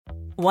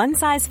One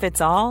size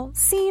fits all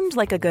seemed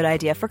like a good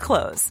idea for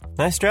clothes.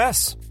 Nice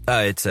dress.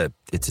 It's a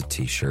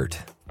t-shirt.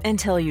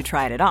 Until you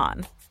tried it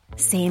on.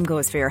 Same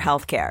goes for your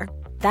healthcare.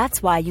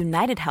 That's why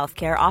United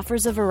Healthcare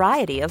offers a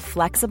variety of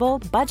flexible,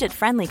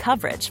 budget-friendly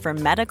coverage for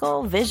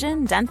medical,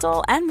 vision,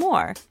 dental, and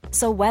more.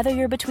 So whether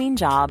you're between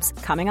jobs,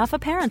 coming off a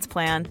parent's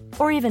plan,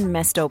 or even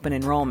missed open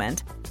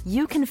enrollment,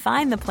 you can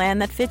find the plan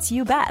that fits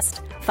you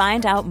best.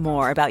 Find out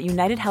more about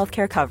United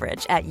Healthcare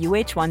coverage at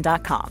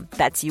uh1.com.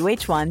 That's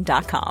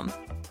uh1.com.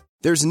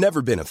 There's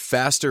never been a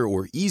faster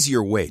or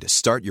easier way to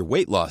start your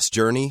weight loss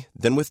journey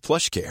than with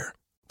PlushCare.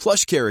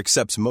 PlushCare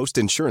accepts most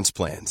insurance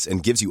plans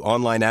and gives you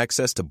online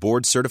access to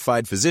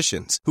board-certified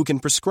physicians who can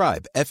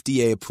prescribe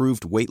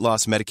FDA-approved weight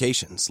loss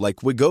medications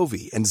like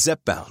Wegovy and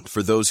Zepbound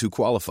for those who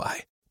qualify.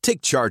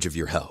 Take charge of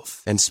your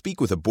health and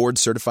speak with a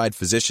board-certified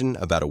physician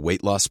about a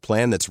weight loss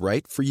plan that's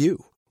right for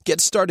you.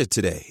 Get started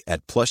today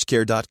at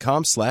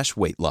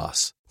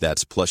plushcare.com/weight-loss.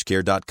 That's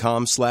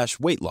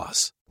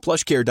plushcare.com/weight-loss.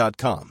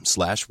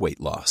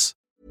 plushcare.com/weight-loss.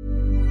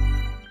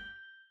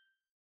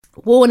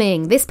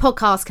 Warning, this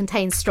podcast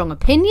contains strong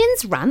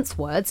opinions, rants,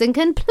 words, and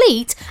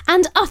complete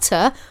and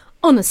utter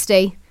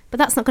honesty. But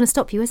that's not going to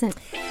stop you, is it?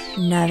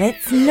 No,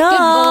 it's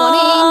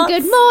not.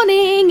 Good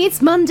morning.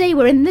 It's Monday.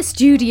 We're in the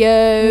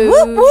studio.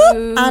 Whoop,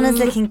 whoop. Anna's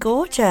looking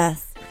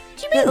gorgeous.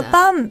 Do you mean Little that?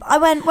 bump. I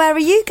went, where are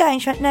you going?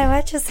 She went, no,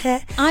 we're just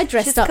here. I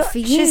dressed up for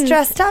you. She's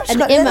dressed up. She's An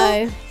got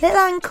imo. little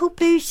ankle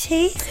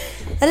booties,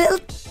 a little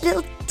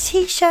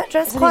t-shirt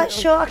dress, quite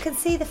short. I can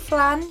see the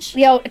flange.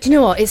 The old, do you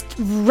know what? It's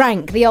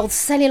rank. The old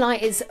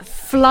cellulite is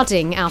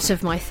flooding out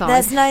of my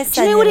thighs. There's no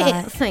Do you know what it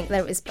cellulite. is?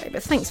 There is, babe.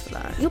 But thanks for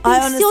that. You're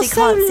I honestly you're so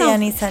can't see lovely.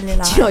 any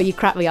cellulite. Do you know what? You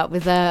cracked me up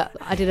with I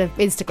did an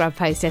Instagram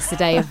post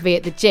yesterday of me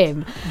at the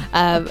gym,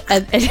 and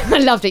I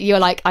loved it. You were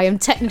like, I am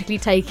technically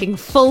taking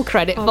full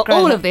credit for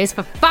all of this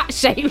for fat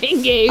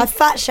shaming you. I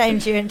fat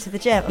shamed you into the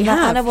gym. I'm You like,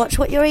 have. Anna, watch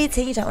what you're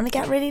eating. You don't want to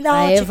get really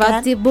I large have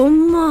had the again.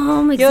 boom,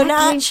 mom. You're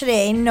Exactly.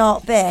 actually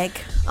not big.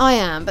 I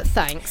am, but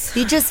thanks.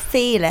 You just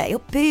feel it. Your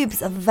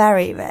boobs are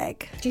very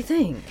big. Do you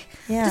think?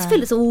 Yeah. I just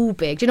feel it's all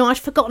big. Do you know, I'd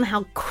forgotten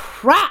how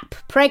crap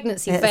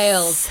pregnancy It's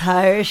feels.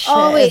 so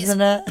shit,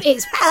 isn't it?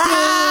 It's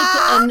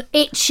big and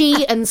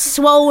itchy and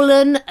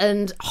swollen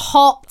and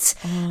hot,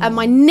 and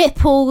my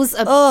nipples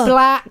are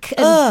black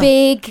and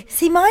big.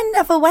 See, mine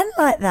never went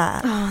like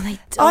that. Oh, they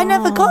don't. I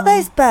never got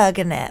those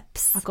burger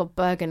nips. I've got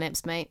burger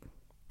nips, mate.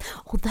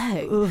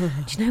 Although, do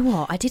you know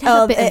what? I did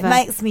have a bit it of a...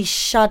 makes me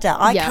shudder.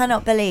 I Yeah.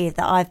 cannot believe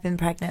that I've been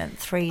pregnant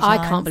 3 I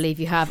times. can't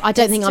believe you have. I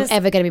don't It's think I'm just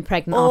ever going to be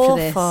pregnant after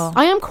this. awful.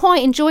 I am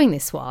quite enjoying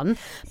this one,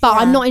 but Yeah.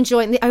 I'm not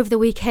enjoying over the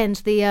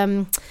weekend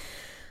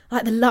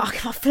like the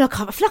luck. I feel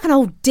like an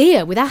old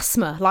deer with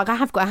asthma. Like I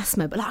have got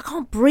asthma, but like I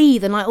can't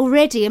breathe, and like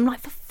already I'm like,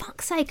 for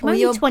fuck's sake, I'm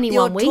only 21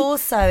 your weeks.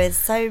 torso is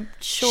so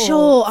short.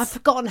 Sure, I've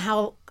forgotten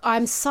how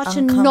I'm such a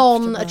Uncomfortable.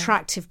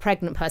 non-attractive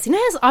pregnant person. You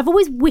know, I've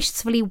always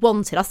wistfully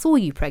wanted. I saw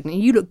you pregnant.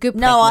 You look good.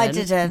 No, I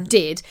pregnant. didn't. You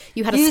did.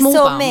 You had a You small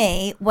saw bum.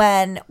 me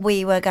when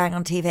we were going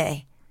on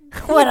TV.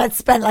 When I'd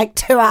spent like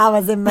 2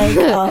 hours in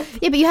makeup.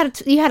 Yeah, but you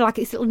had like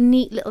this little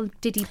neat little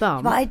diddy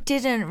bum. But I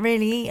didn't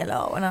really eat a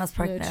lot when I was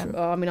pregnant.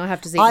 Oh, I mean, I have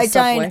to eat I the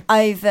Subway.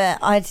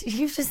 don't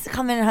you've just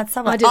come in and had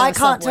Subway. I did have a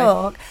can't Subway.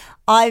 talk.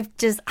 I've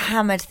just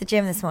hammered the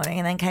gym this morning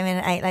and then came in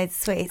and ate loads of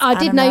sweets. I and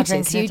did I'm now notice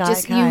drinking a you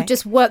Diet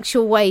just Coke. worked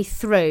your way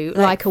through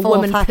like a 4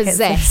 woman packets of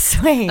possessed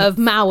sweets. of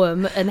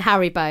Mauam and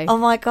Haribo. Oh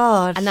my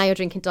god! And now you're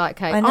drinking Diet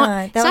Coke. I know.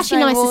 It's There was actually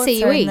no nice to see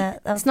you water in eat. there.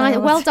 There was It's nice. no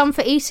Well water. done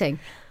for eating.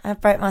 I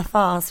broke my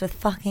fast with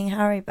fucking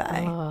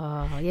Haribo.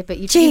 Oh, yeah, but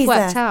you've Jesus.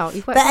 worked out.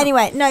 You've worked But out.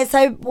 anyway, no.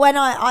 So when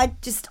I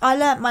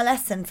learnt my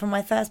lesson from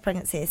my first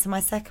pregnancy. So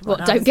my second one,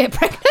 What, don't get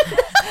pregnant?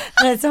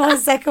 No, so my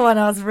second one,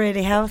 I was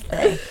really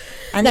healthy.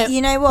 And No.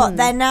 you know what?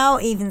 They're now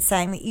even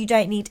saying that you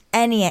don't need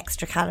any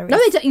extra calories No,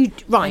 they don't. You,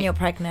 when right. you're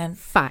pregnant.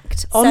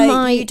 Fact. So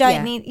you don't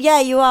yeah. need. Yeah,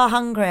 you are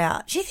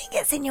hungrier. Do you think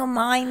it's in your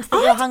mind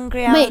that you're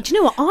hungrier? Mate, do you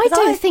know what? I 'Cause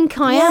don't think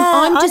I am. yeah,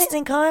 I'm I just, don't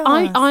think I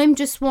was. I'm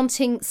just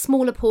wanting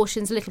smaller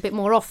portions a little bit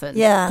more often.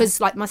 Yeah. Because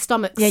like my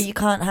stomach's Yeah, you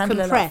can't handle a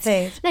lot of compressed.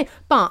 food. No,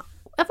 but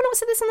have I not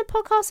said this on the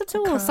podcast at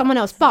all? Or someone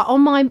else? But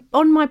on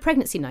my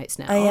pregnancy notes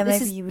now, Oh, yeah,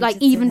 this maybe is you like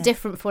did say even that.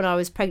 different from when I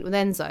was pregnant with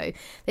Enzo.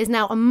 There's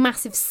now a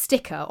massive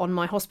sticker on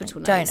my hospital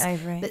Don't notes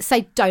overeat. that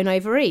say "Don't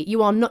overeat."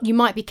 You are not. You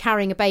might be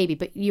carrying a baby,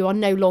 but you are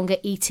no longer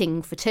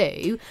eating for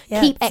 2. Yeah,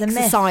 Keep it's a myth.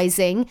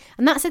 exercising,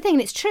 and that's the thing.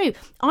 And it's true.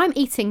 I'm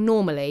eating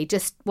normally,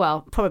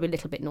 probably a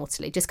little bit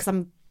naughtily, just because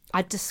I'm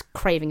just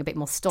craving a bit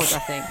more stodge, I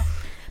think.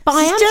 But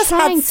I She's am just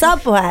trying had to-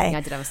 Subway. Yeah,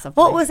 I did have a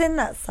Subway. What was in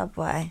that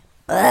Subway?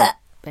 Ugh.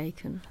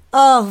 bacon?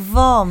 Oh,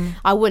 vom.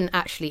 I wouldn't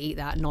actually eat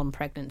that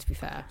non-pregnant, to be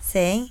fair.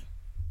 See?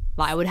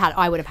 Like I would have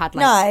had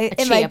like No, a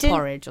Imo, chia didn't-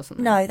 porridge or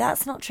something. No,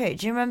 that's not true.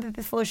 Do you remember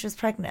before she was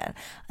pregnant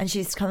and she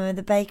used to come in with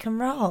a bacon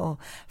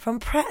roll from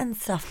Pret and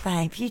stuff,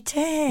 babe? You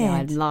did. Yeah,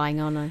 I'm lying,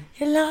 aren't I?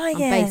 You're lying.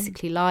 I'm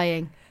basically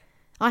lying.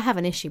 I have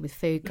an issue with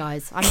food,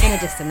 guys. I'm going to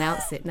just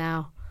announce it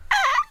now.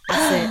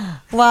 That's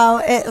it.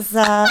 Well,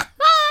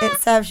 it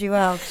serves you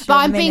well. 'cause But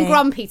you're I'm being mini.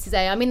 grumpy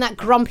today. I'm in that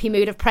grumpy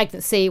mood of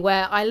pregnancy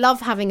where I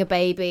love having a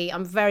baby.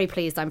 I'm very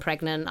pleased I'm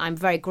pregnant. I'm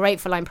very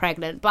grateful I'm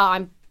pregnant, but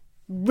I'm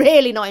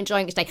really not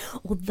enjoying it today.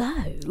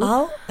 Although,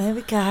 Oh, there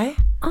we go.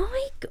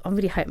 I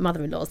really hope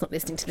mother-in-law's not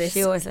listening to this.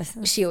 She always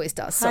listens. She always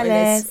does. Hi, Sorry,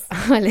 Liz.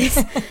 Hi,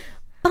 Liz.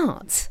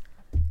 But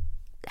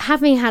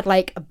having had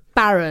like a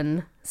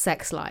barren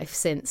sex life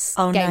since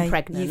Oh getting no,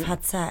 pregnant, you've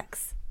had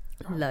sex.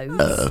 loads.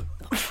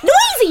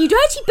 Noisy, you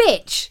dirty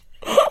bitch.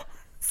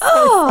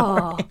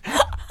 Oh,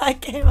 I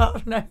came up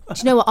with no. do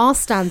you know what? Our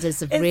standards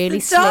have really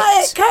It's the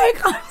Diet slipped.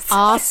 Coke.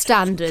 Our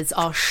standards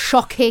are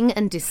shocking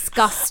and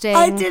disgusting.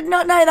 I did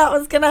not know that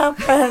was going to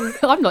happen.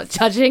 I'm not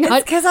judging. It's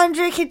because I'm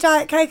drinking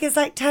Diet Coke. It's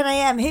like 10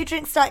 a.m. Who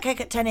drinks Diet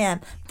Coke at 10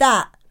 a.m?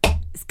 That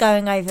is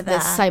going over there.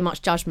 There's so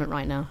much judgment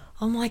right now,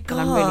 Oh my God.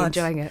 and I'm really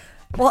enjoying it.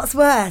 What's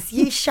worse,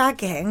 you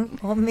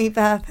shagging or me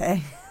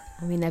burping?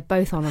 I mean, they're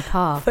both on a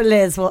par. For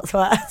Liz, what's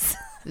worse?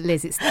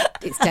 Liz, it's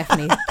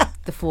definitely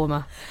the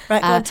former.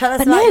 Right, go on, tell us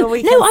but about your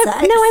weekend sex.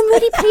 I'm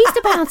really pleased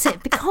about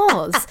it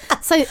because,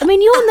 so, I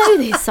mean, you'll know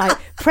this, like,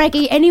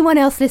 Preggy, anyone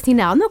else listening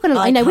now, I'm not going to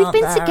lie, I we've can't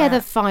been bear together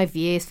it. 5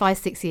 years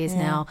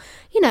now,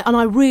 and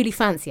I really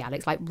fancy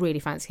Alex, like, really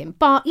fancy him.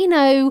 But,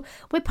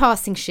 we're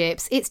passing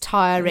ships, it's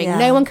tiring, Yeah.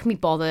 no one can be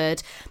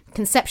bothered.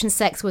 Conception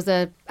sex was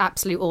a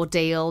absolute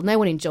ordeal, no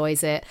one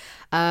enjoys it.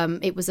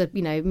 It was a,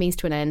 means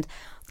to an end.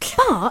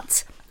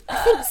 But I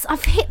think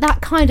I've hit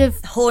that kind of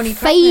Horny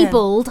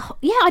fabled.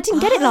 Yeah, I didn't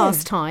get it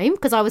last time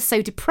because I was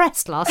so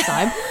depressed last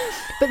time.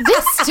 But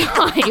this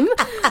time,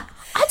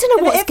 I don't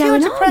know what's if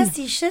going you're on. depressed,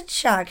 you should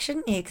shag,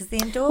 shouldn't you? Because the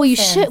endorphins. Well, you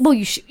should. Well,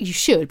 you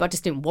should, but I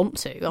just didn't want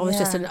to. I was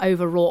just Yeah. an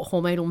overwrought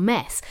hormonal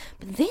mess.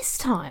 But this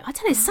time, I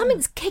don't know,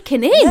 something's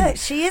kicking in. Look,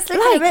 she is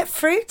looking Like, a bit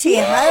fruity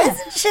in yeah. her,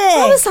 isn't she?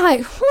 I was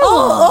like,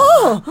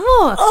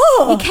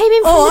 oh. He came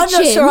in from the I'm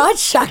gym. not sure I'd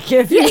shag you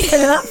if you're putting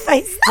that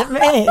face to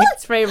me.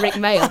 That's very Rick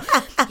Mail.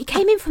 He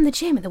came in from the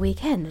gym at the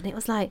weekend, and it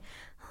was like,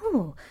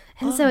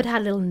 Enzo had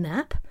had a little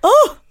nap.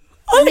 Oh,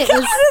 I And was it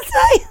going was- to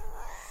say.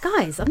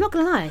 Guys, I'm not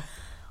gonna lie,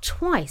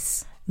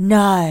 twice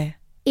No.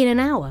 in an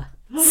hour.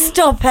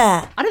 Stop it.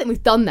 I don't think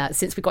we've done that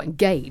since we got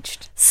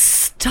engaged.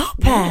 Stop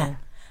it.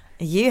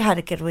 You had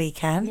a good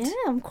weekend. Yeah,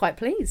 I'm quite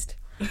pleased.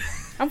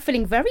 I'm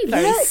feeling very,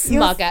 very Yeah,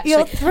 smug,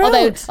 you're actually.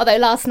 thrilled. Although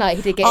last night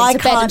he did get I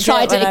into bed and can't do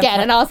tried it when it I'm again,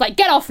 and I was like,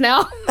 "Get off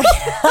now!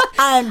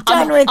 I'm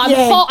done with I'm you.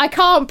 hot. I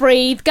can't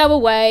breathe. Go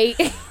away."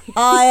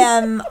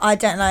 I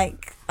don't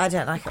like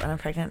it when I'm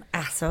pregnant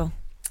at all.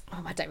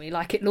 I don't really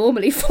like it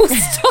normally, full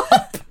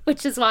stop.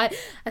 Which is why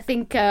I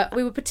think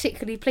we were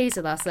particularly pleased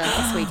with ourselves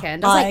this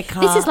weekend. I was I like, this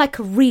can't. is like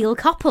a real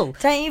couple.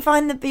 Don't you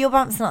find that your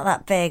bump's not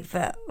that big?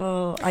 But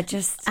I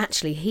just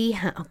Actually,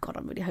 oh God,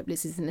 I really hope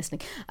Liz isn't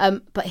listening.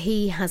 But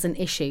he has an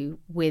issue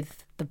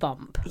with the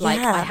bump. Like,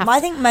 yeah. I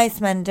think most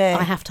men do.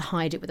 I have to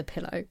hide it with a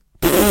pillow.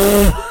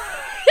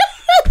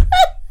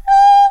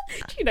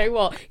 Do you know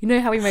what? You know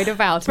how we made a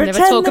vow to never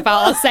Pretend talk the-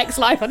 about our sex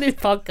life on this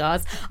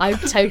podcast?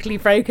 I've totally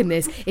broken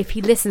this. If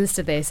he listens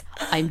to this,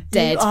 I'm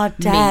dead. You are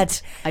dead.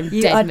 Meat. I'm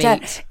You dead are meat.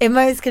 dead.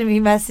 Imo's going to be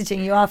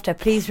messaging you after.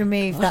 Please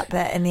remove that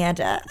bit in the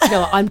edit. You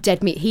know what? I'm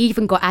dead meat. He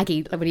even got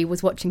Aggie when he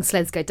was watching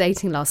Sleds Go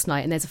Dating last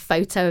night, and there's a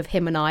photo of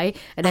him and I,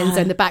 and Enzo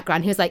in the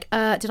background. He was like,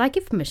 did I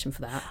give permission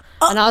for that?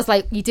 And I was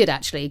like, you did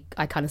actually.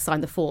 I kind of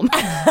signed the form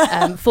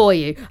for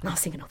you. And I was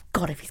thinking, oh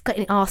God, if he's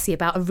getting arsey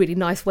about a really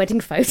nice wedding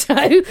photo.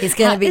 It's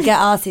going to be get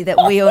arsey that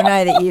we all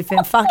know that you've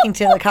been fucking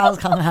till the cows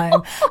come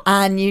home,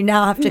 and you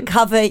now have to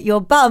cover your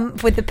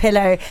bump with the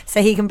pillow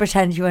so he can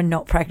pretend you are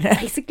not pregnant.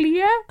 Basically,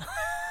 yeah.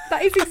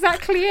 That is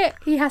exactly it.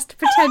 He has to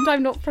pretend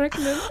I'm not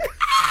pregnant.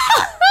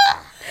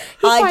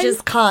 I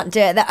just can't do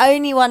it. The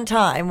only one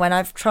time when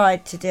I've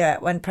tried to do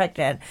it when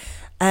pregnant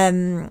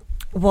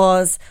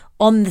was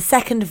on the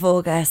 2nd of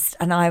August,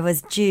 and I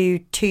was due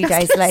 2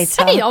 days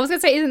later. I was going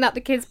to say, isn't that the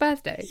kid's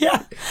birthday?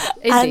 Yeah.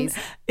 Indies.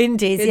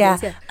 Indies, yeah.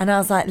 yeah. And I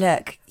was like,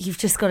 look, you've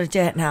just got to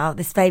do it now.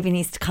 This baby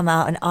needs to come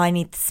out, and I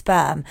need the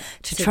sperm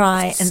to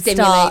try and stimulate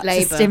start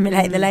labour. to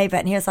stimulate the labour.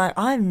 And he was like,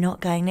 I'm not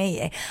going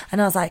near you. And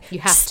I was like, You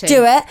have "Just to.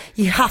 do it.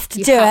 You have to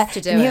You do have it.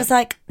 to do and he it. was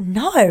like,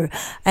 no.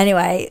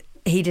 Anyway,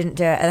 he didn't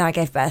do it, and I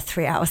gave birth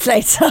 3 hours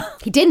later.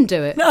 He didn't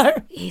do it. No.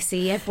 You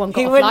see, everyone He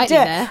got off wouldn't lightly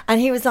do it. there.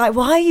 And he was like,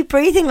 why are you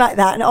breathing like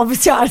that? And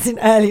obviously I was in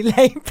early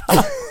labour.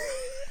 I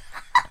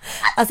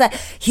was like,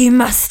 you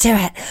must do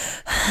it.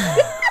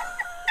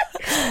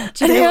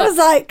 And know he what? was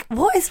like,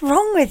 what is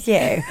wrong with you?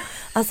 I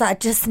was like, I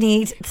just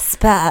need the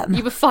sperm.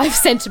 You were 5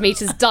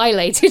 centimetres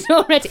dilated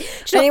already. Do you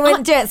And know, he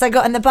wouldn't do it, so I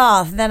got in the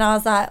bath. And then I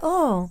was like,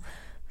 oh,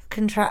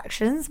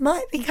 contractions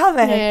might be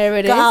coming. There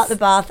it got is. out the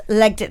bath,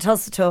 legged it to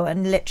hospital,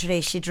 and literally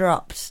she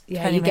dropped.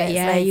 Yeah, 20 minutes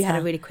you later. had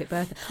a really quick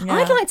birth. Yeah.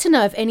 I'd like to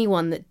know if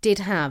anyone that did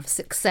have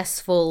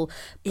successful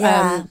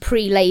Yeah.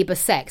 pre-labour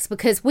sex,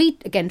 because we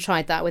again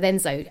tried that with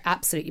Enzo,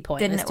 absolutely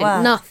pointless. Didn't it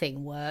work?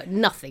 Nothing worked.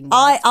 Nothing worked.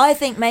 I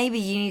think maybe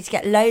you need to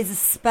get loads of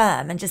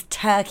sperm and just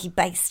turkey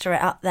baster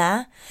it up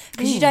there,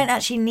 because you don't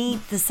actually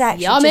need the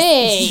sex.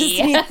 Yummy.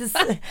 You just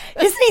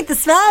need the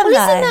sperm.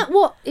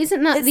 Well, though.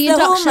 isn't that It's the the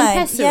induction hormone,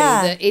 pessary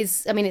yeah. that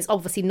is? I mean, it's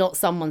obviously not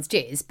someone's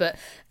jizz, but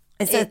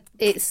It's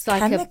it's like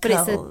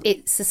chemical.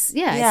 it's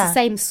Yeah. the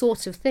same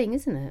sort of thing,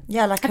 isn't it?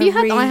 Yeah, like have a you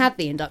had? re- I had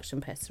the induction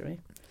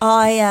pessary.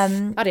 I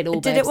I did all.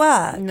 Did babes. it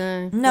work?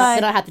 No, No.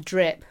 Then I had the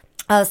drip.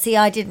 Oh, see,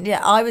 I didn't.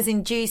 Yeah, I was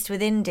induced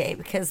with Indy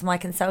because my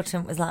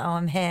consultant was like, "Oh,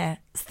 I'm here.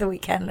 It's the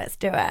weekend. Let's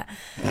do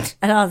it."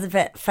 And I was a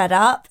bit fed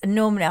up. And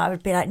normally I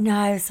would be like,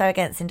 "No, so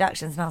against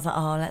inductions." And I was like,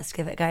 "Oh, let's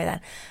give it a go then."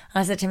 And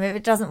I said to him, "If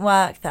it doesn't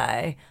work,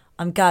 though,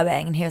 I'm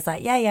going." And he was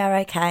like, "Yeah,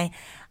 okay."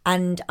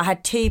 And I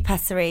had 2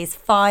 pessaries,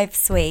 5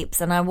 sweeps,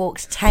 and I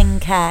walked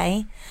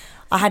 10k.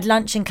 I had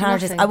lunch in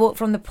Claridge's. Nothing. I walked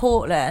from the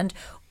Portland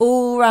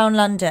all around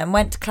London,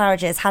 went to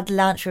Claridge's, had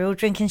lunch. We were all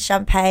drinking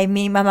champagne.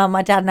 Me, my mum,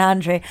 my dad, and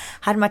Andrew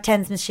had my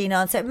TENS machine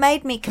on. So it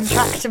made me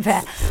contract a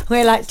bit. We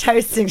were like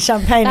toasting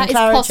champagne That in is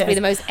Claridge's. possibly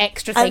the most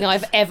extra thing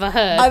I've ever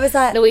heard. I was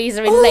like,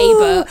 Louisa in "Ooh."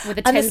 labour with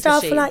a And the TENS staff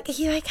machine. were like, "Are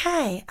you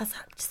okay?" I was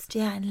like, "Just,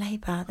 yeah, in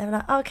labour." They were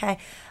like, "Okay." I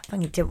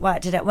think it didn't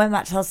work, did it? Went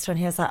back to the hospital and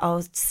he was like,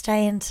 "Oh,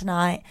 stay in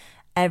tonight."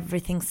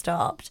 Everything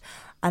stopped.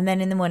 And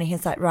then in the morning, he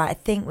was like, "Right, I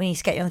think we need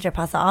to get you on the drip."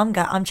 I was like,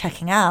 I'm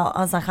checking out.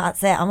 I was like,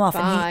 "That's it, I'm off."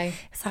 And Bye.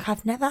 he was like,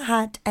 "I've never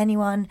had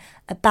anyone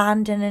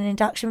abandon an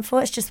induction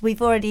before. It's just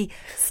we've already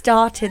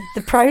started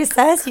the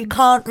process. You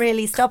can't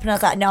really stop." And I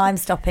was like, "No, I'm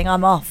stopping.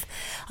 I'm off."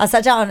 I said,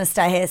 "I don't want to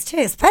stay here. It's too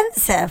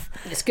expensive."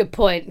 It's a good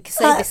point. You can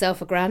save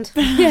yourself £1,000.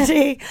 Yeah.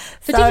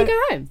 So did you go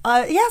home?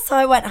 So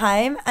I went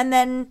home, and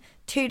then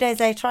 2 days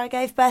later, I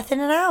gave birth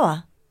in an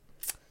hour.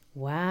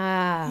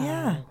 Wow.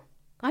 Yeah.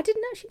 I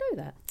didn't actually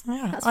know that.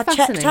 Yeah, That's I checked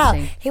out.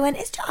 fascinating. He went,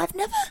 "I've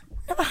never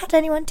had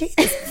anyone do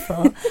this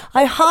before.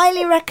 I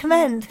highly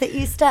recommend that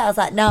you stay." I was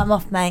like, "No, I'm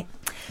off, mate.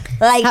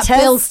 Later." That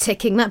bill's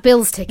ticking.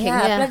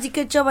 Yeah, bloody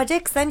good job I did,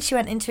 because then she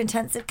went into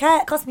intensive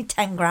care. It cost me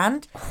 10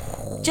 grand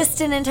just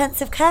in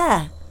intensive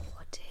care.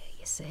 Oh dear,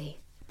 you see.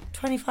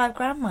 25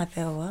 grand my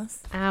bill was.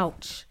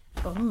 Ouch.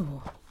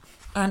 Oh,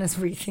 Anna's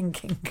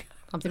rethinking.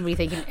 I've been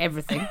rethinking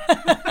everything.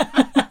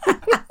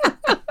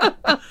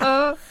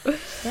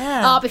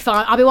 Yeah. I'll be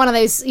fine. I'll be one of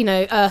those, earth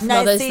No,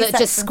 mothers that C-section's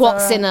just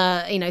squats all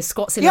right. in a,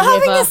 squats in You're a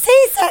having river. a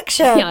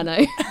C-section. Yeah, I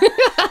know.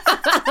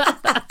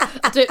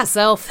 I'll do it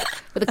myself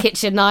with a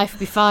kitchen knife.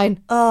 Be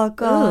fine. Oh,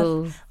 God.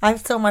 Ooh. I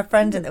saw my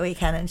friend at the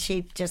weekend, and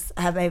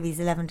her baby's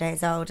 11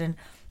 days old, and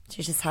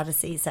she just had a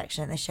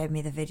C-section. They showed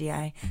me the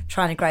video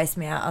trying to gross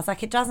me out. I was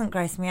like, it doesn't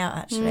gross me out,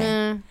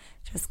 actually.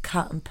 Just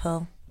cut and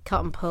pull.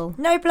 Cut and pull.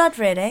 No blood,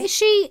 really. Is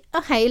she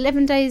okay?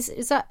 11 days.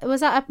 Was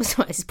that? This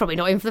is probably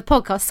not even for the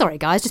podcast. Sorry,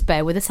 guys. Just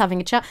bear with us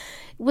having a chat.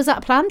 Was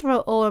that planned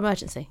or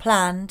emergency?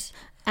 Planned.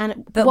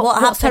 And But what's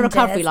her happened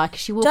recovery is- like? Is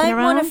she walking Don't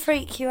around? want to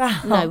freak you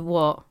out. No,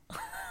 what?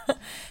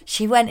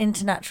 She went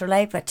into natural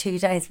labour 2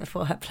 days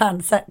before her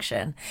planned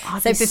section.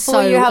 I'd So be before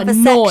so you have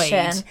annoyed. a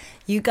section,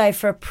 you go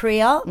for a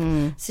pre-op.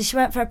 So she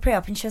went for a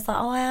pre-op, and she was like,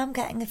 "Oh, I am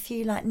getting a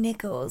few like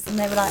niggles," and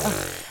they were like,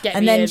 oh. Get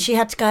And me then in. she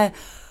had to go.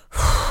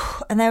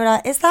 And they were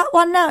like, "Is that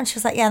one now?" And she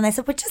was like, "Yeah." And they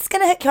said, "We're just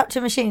going to hook you up to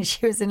a machine."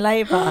 She was in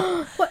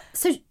labour. What?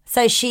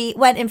 So she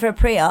went in for a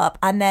pre-op,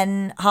 and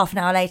then half an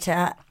hour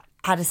later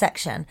had a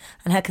section,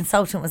 and her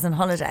consultant was on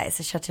holiday,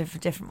 so she had to have a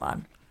different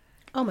one.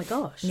 Oh my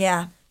gosh.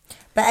 Yeah.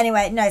 But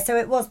anyway, no, so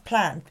it was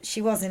planned.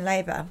 She was in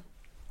labour.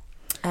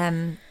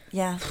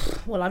 Yeah.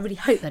 Well, I really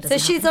hope that So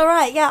doesn't. she's all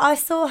right. Yeah, I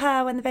saw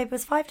her when the baby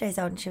was 5 days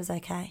old, and she was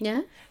okay.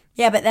 Yeah.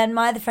 Yeah, but then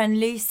my other friend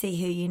Lucy,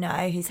 who you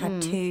know, who's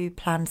had 2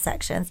 planned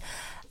sections,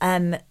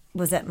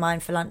 was at mine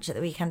for lunch at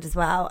the weekend as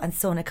well, and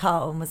saw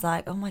Nicole and was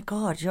like, "Oh my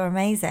God, you're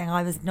amazing.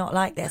 I was not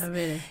like this." Oh,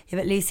 really? Yeah,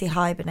 but Lucy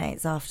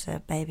hibernates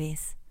after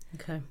babies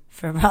Okay.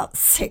 for about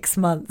 6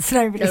 months.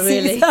 Nobody Oh,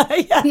 really? sees her.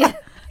 Yeah. Yeah.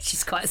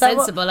 She's quite So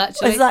sensible, what,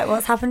 actually. It's like,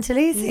 what's happened to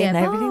Lucy? Yeah,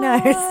 Nobody bye.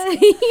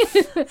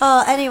 knows.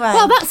 Oh, anyway.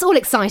 Well, that's all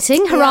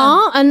exciting.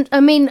 Hurrah. And I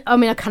mean,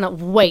 I cannot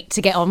wait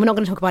to get on. We're not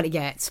going to talk about it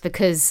yet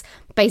because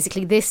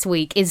basically this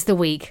week is the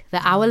week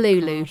that our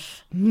Lulu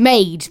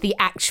made the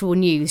actual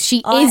news. She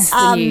is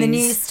the news. the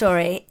news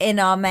story in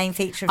our main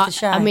feature of the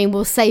show. I mean,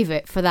 we'll save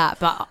it for that.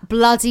 But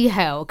bloody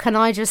hell, can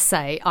I just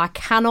say, I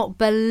cannot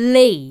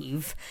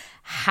believe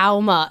how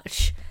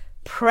much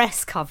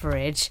press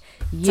coverage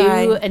you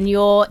Don't. and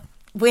your...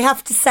 we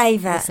have to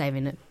save We're it.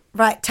 saving it.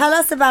 Right, tell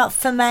us about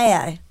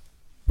Fameo.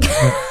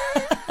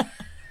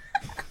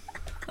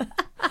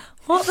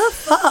 What the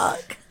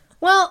fuck?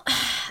 Well,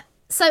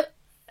 so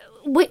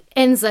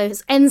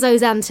Enzo's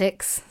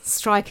antics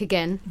strike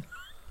again.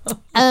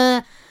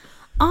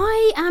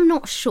 I am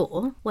not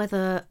sure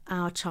whether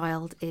our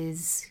child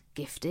is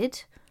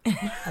gifted,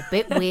 a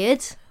bit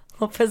weird,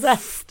 Or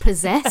possessed.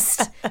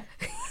 possessed,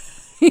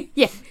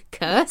 yeah,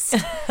 cursed.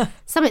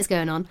 Something's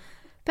going on.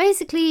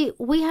 Basically,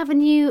 we have a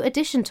new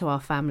addition to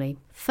our family,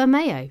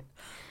 Fameo.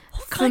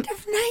 What kind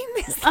of name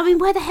is that? I mean,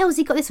 where the hell has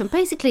he got this from?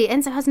 Basically,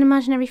 Enzo has an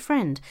imaginary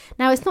friend.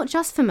 Now, it's not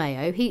just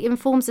Fameo. He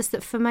informs us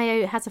that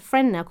Fameo has a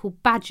friend now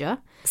called Badger.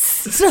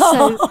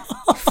 So,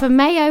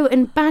 Fameo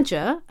and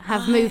Badger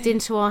have moved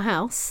into our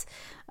house.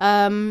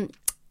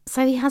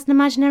 So he has an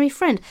imaginary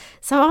friend.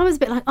 So I was a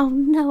bit like, oh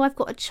no, I've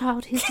got a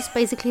child who's just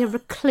basically a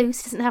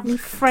recluse, doesn't have any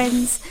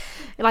friends.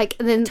 Like,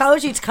 and then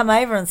Told you to come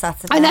over on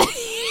Saturday. I know.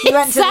 You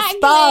went to the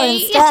spa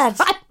instead.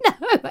 I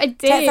know, I did.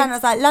 Texan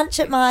was like, lunch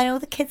at mine, all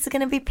the kids are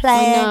going to be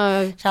playing. I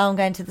know. So I'm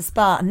going to the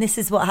spa. And this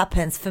is what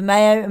happens for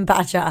Mayo and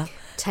Badger.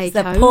 take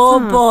The over. poor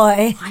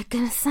boy. I'm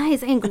going to say,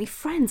 he ain't got any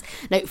friends.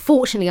 No,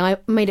 fortunately, I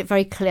made it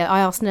very clear. I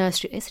asked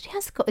nursery. I said, he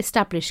has got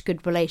established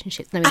good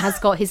relationships. No, he has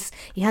got his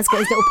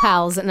little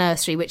pals at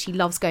nursery, which he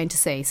loves going to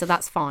see. So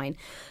that's fine.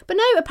 But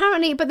no,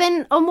 apparently. But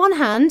then on one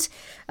hand,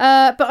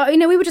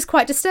 we were just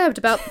quite disturbed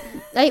about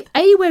where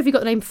have you got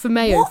the name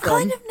Fumeo What from?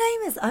 kind of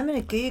name is? I'm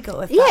going to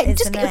Google if that is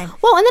the name.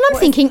 Well, and then I'm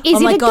thinking, is oh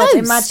my it a God, ghost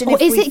imagine or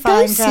if is we it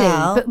find ghostly?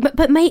 out.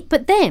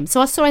 But them.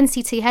 So I saw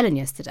NCT Helen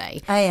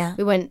yesterday. Oh, yeah.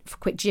 We went for a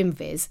quick gym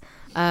viz.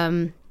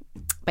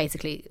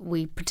 Basically,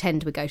 we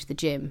pretend we go to the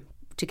gym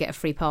to get a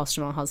free pass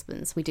from our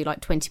husbands. We do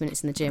like 20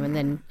 minutes in the gym and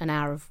then an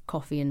hour of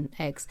coffee and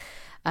eggs.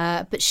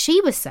 But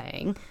she was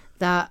saying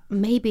that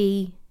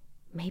maybe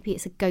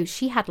it's a ghost.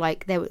 She had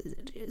there was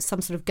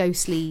some sort of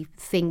ghostly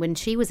thing when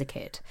she was a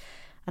kid.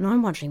 And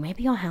I'm wondering,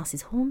 maybe our house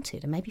is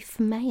haunted and maybe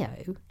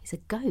Fumeo is a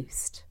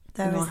ghost.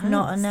 There is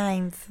not a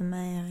name for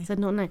Mayo. So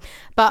not a name.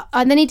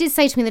 And then he did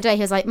say to me the day,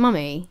 he was like,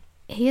 Mummy,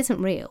 he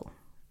isn't real.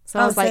 So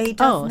I was like,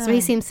 so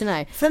he seems to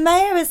know. For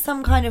Mayo is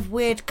some kind of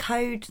weird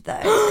code,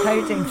 though,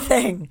 coding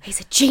thing.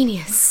 He's a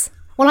genius.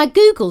 Well, I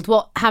Googled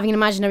what having an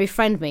imaginary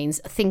friend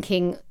means,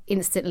 thinking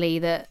instantly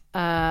that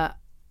I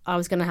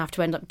was going to have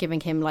to end up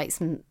giving him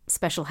some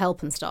special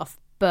help and stuff.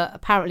 But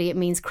apparently it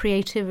means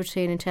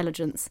creativity and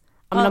intelligence.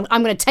 I'm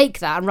going to take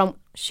that and run.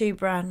 Shoe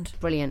brand.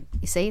 Brilliant.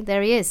 You see,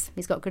 there he is.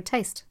 He's got good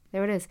taste.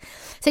 There it is.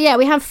 So yeah,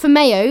 we have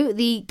Fumeo,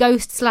 the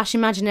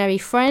ghost/imaginary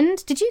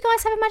friend. Did you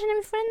guys have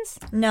imaginary friends?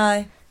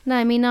 No.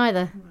 No, me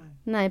neither.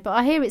 No, but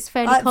I hear it's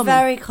fairly common.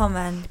 Very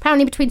common.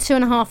 Apparently between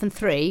 2.5 and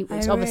 3,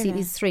 which obviously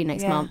really? is 3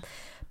 next Yeah. month.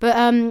 But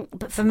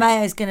For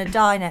Mayo's going to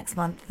die next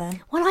month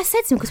then. well, I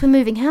said to him, because we're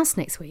moving house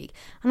next week,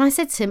 and I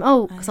said to him,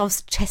 because I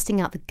was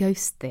testing out the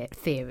ghost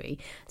theory.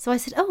 So I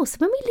said, so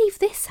when we leave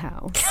this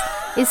house,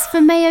 is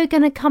Fumeo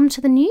going to come to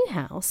the new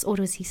house, or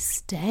does he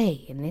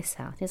stay in this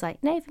house? He was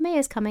like, no,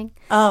 Fumeo's coming.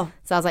 Oh.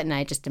 So I was like,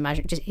 no, just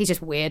imagine, he's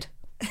just weird.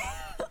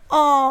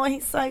 Oh,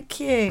 he's so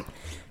cute.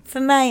 For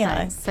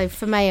Mayo. So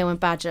Fumeo and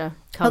Badger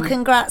come. Well,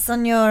 congrats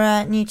on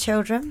your new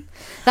children.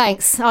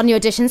 Thanks, our new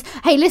additions.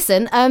 Hey,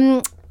 listen,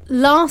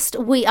 last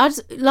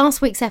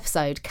week's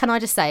episode, can I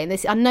just say, and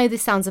this, I know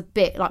this sounds a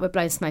bit like we're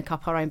blowing smoke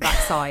up our own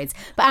backsides,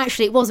 but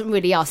actually it wasn't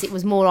really us. It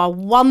was more our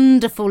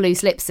wonderful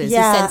loose lipsers who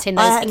sent in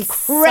those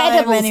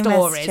incredible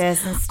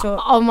stories.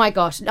 Oh my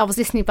gosh, I was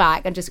listening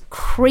back and just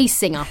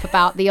creasing up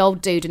about the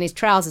old dude and his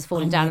trousers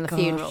falling down in the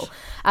funeral.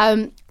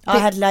 I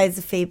had loads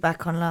of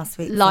feedback on last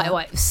week.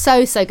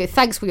 So good.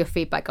 Thanks for your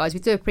feedback, guys. We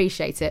do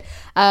appreciate it.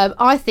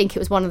 I think it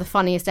was one of the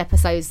funniest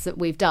episodes that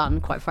we've done,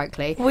 quite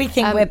frankly. We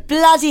think we're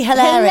bloody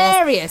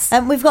hilarious.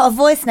 And we've got a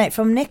voice note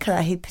from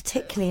Nicola who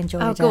particularly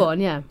enjoyed it. Oh, go on,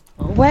 yeah.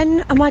 When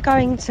am I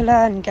going to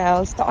learn,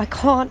 girls, that I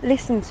can't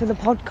listen to the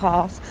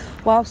podcast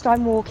whilst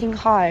I'm walking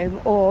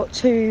home or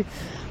to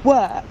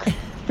work?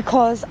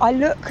 Because I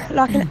look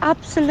like an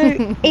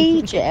absolute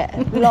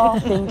idiot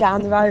laughing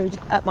down the road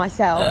at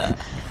myself.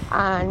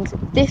 And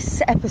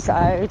this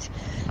episode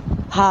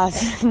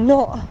has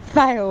not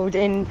failed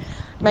in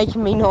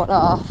making me not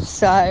laugh.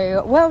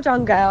 So well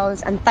done,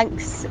 girls, and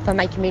thanks for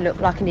making me look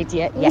like an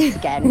idiot yet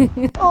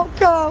again. Oh,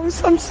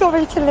 girls, I'm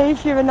sorry to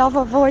leave you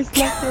another voice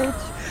message.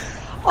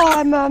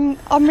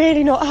 I'm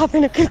really not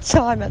having a good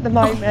time at the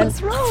moment.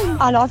 What's wrong?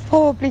 And I've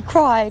probably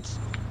cried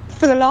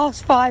for the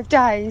last 5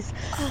 days.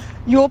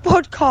 Your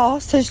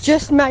podcast has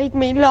just made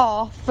me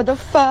laugh for the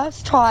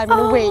first time in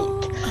a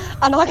week,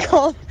 and I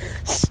can't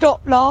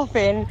stop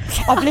laughing.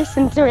 I've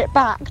listened to it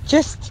back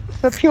just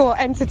for pure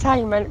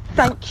entertainment.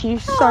 Thank you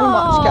so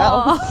much,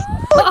 girls.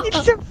 I need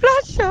to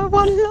flash her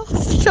one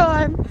last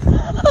time.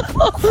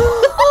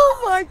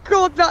 Oh my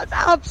God, that's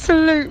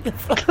absolute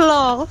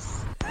class.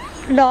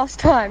 Last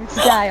time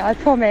today, I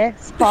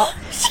promise. But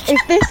if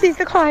this is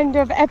the kind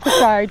of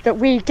episode that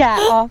we get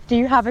after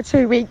you have a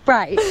 2-week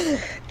break,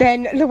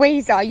 then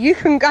Louisa, you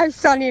can go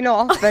sunning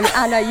off, and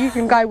Anna, you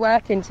can go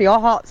working to your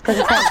heart's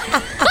content,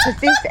 because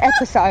this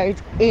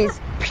episode is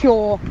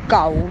pure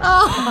gold.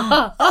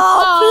 Oh,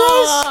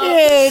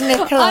 bless you,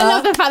 Nicola. I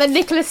love the fact that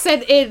Nicola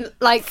sent in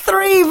 4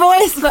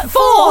 voice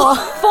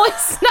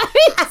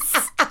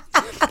notes,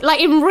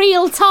 in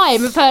real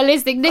time of her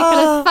listening.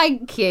 Nicola,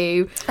 thank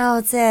you. Oh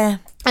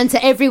dear. And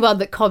to everyone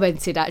that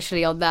commented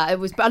actually on that, it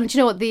was. And do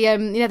you know what the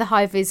the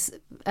High-Vis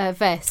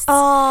vests?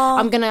 Oh. I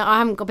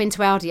haven't been to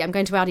Aldi. I'm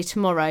going to Aldi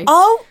tomorrow.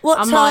 Oh,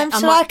 what time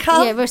shall I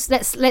come? Yeah,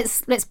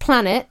 let's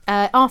plan it.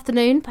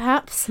 Afternoon,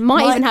 perhaps.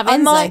 Might even have Enzo. I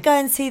might go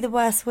and see The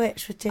Worst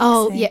Witch with Dixie.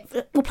 Oh yeah,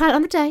 we'll plan it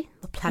another day.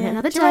 Do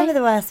you remember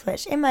The Worst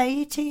Witch? Emma, are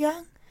you too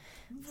young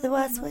for The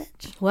Worst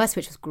Witch? Worst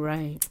Witch was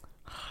great.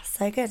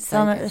 So good. It's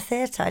on at the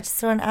theatre. I just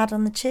saw an ad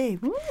on the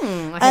tube.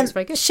 I think it's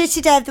very good.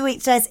 Shitty day of the week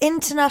today is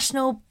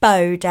International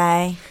Bow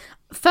Day.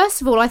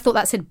 First of all, I thought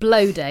that said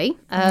blow day.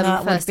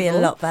 That would be a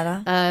lot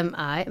better.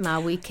 My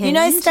weekend. You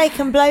know, steak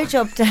and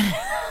blowjob day.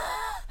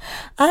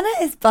 Anna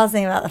is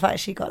buzzing about the fact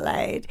she got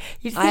laid.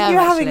 You'd think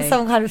you're having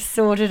some kind of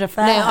sordid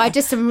affair. No, I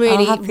just am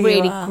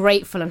really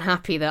grateful and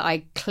happy that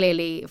I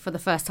clearly, for the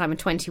first time in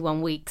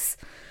 21 weeks,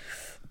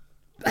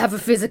 have a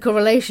physical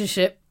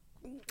relationship.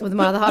 With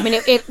my other half. I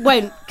mean, it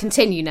won't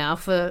continue now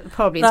for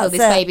probably until this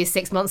baby's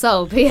 6 months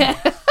old. But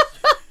yeah.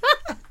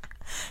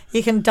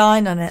 You can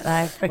dine on it,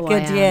 though, for a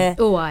good year.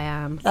 Oh, I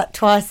am. Like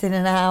twice in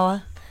an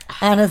hour.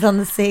 Anna's on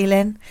the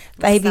ceiling.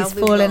 Baby's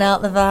falling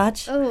out the vag.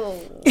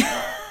 Oh.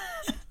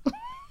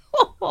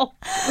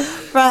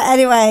 Right,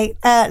 anyway,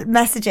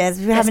 messages.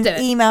 We have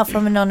an email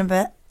from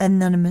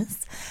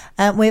Anonymous.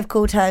 We've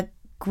called her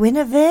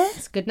Guinevere.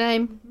 It's a good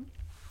name.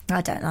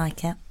 I don't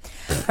like it.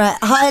 Right,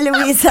 hi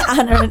Louisa,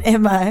 Anna and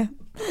Imo.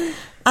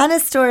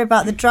 Anna's story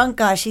about the drunk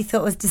guy she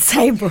thought was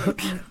disabled.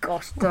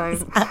 Gosh, don't.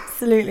 It's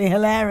absolutely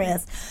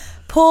hilarious.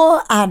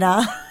 Poor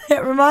Anna.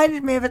 It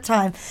reminded me of a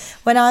time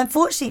when I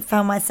unfortunately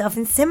found myself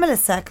in similar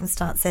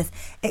circumstances,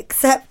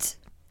 except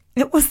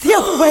it was the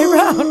other way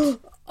round.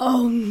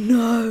 Oh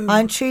no.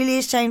 I'm truly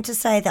ashamed to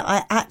say that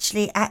I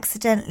actually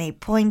accidentally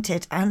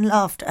pointed and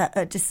laughed at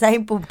a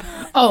disabled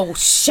man. Oh,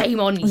 shame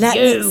on you. Let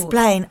me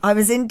explain. I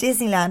was in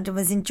Disneyland and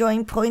was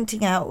enjoying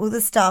pointing out all the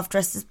staff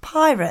dressed as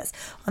pirates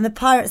on the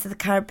Pirates of the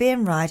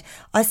Caribbean ride.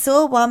 I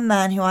saw one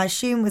man who I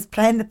assume was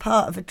playing the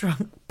part of a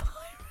drunk pirate.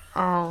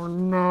 Oh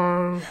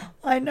no.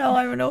 I know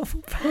I'm an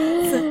awful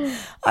person.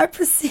 I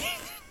proceeded.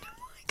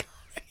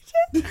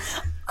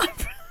 Oh my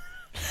God.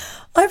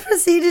 I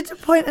proceeded to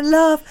point and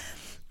laugh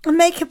and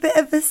make a bit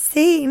of a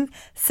scene,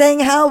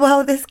 saying how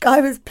well this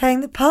guy was playing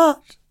the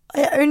part.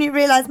 I only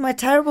realised my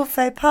terrible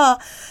faux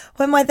pas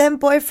when my then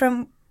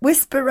boyfriend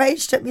whisper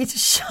raged at me to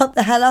shut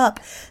the hell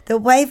up. The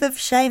wave of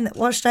shame that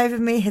washed over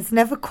me has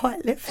never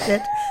quite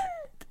lifted.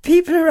 The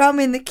people around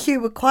me in the queue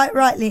were quite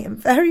rightly and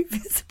very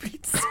visibly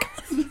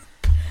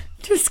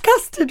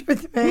disgusted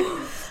with me.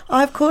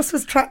 I, of course,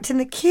 was trapped in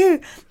the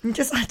queue and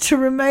just had to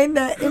remain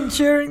there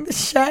enduring the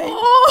shame.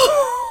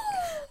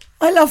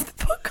 I love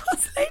the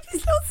podcast,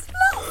 ladies. Lots of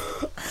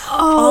love.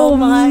 Oh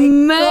my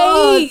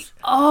mate. God.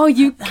 Oh,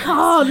 you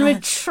can't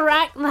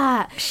retract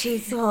that. She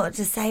thought a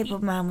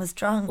disabled man was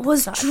drunk.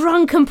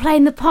 Drunk and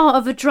playing the part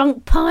of a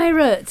drunk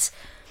pirate.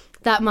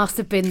 That must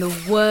have been the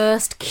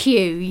worst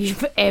queue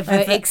you've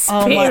ever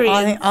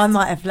experienced. I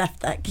might have left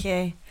that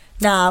queue.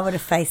 No, I would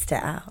have faced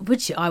it out.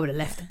 Would you? I would have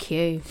left the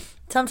queue.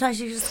 Sometimes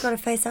you just got to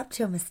face up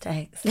to your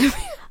mistakes.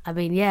 I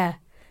mean, yeah.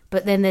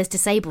 But then there's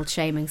disabled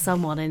shaming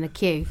someone in the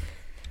queue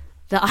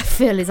that I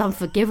feel is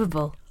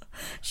unforgivable.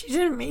 She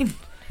didn't mean...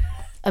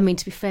 I mean,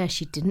 to be fair,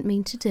 she didn't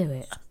mean to do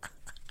it.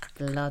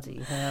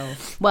 Bloody hell.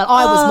 Well,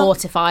 I was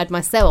mortified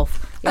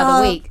myself the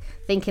other week,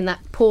 thinking that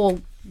poor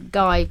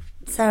guy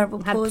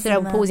cerebral had palsy.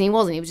 Cerebral palsy. He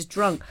wasn't. He was just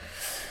drunk.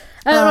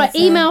 Right,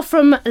 email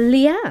from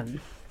Leanne.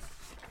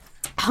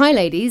 Hi,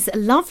 ladies.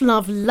 Love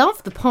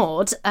the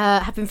pod.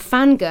 Have been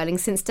fangirling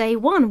since day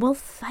one. Well,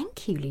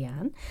 thank you,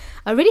 Leanne.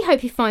 I really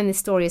hope you find this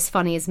story as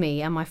funny as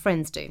me and my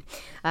friends do.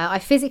 I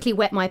physically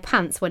wet my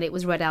pants when it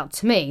was read out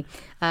to me.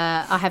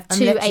 I have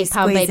two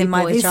 8-pound baby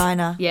my boys.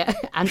 Vagina. Yeah,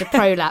 and a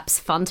prolapse.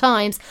 Fun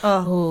times.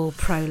 Oh,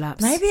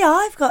 prolapse. Maybe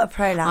I've got a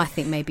prolapse. I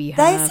think maybe you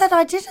They have. said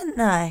I didn't,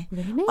 though.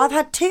 Really? I've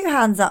had 2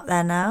 hands up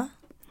there now.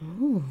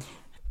 Ooh.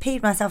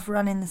 Peed myself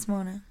running this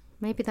morning.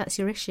 Maybe that's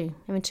your issue,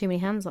 having too many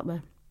hands up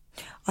there.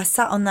 I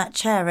sat on that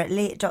chair at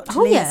Dr.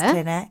 Lee's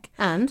clinic.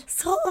 And?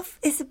 Sort of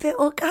is a bit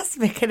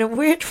orgasmic in a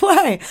weird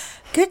way.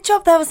 Good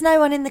job there was no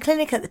one in the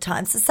clinic at the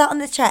time. So sat on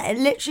the chair, it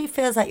literally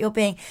feels like you're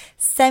being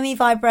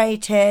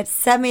semi-vibrated,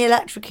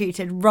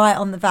 semi-electrocuted right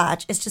on the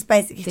vag. It's just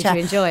basically Did chair.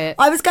 you enjoy it?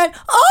 I was going,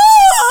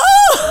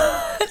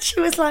 oh! And she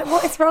was like,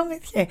 what is wrong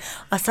with you?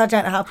 I said, I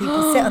don't know how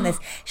people sit on this.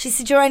 She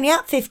said, you're only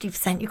at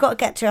 50%. You've got to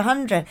get to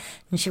 100.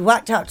 And she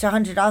whacked up to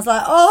 100. I was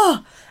like,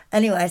 oh!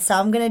 Anyway, so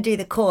I'm going to do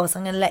the course.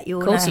 I'm going to let you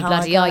all know how I Of course you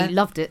bloody are. You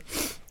loved it.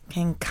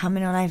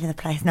 Coming all over the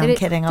place. No, I'm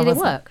kidding. Did it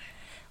work?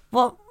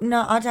 Well,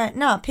 no, I don't.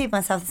 No, I peed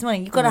myself this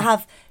morning. You've got to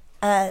have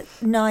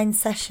 9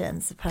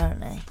 sessions,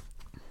 apparently.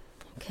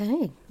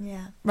 Okay.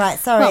 Yeah. Right,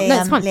 sorry, well, no,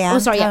 it's fine. Leanne. Oh,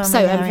 sorry,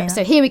 yeah.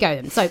 So here we go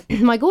then. So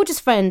my gorgeous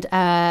friend,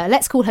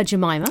 let's call her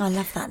Jemima. I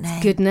love that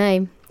name. Good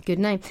name. Good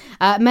name.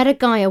 Met a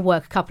guy at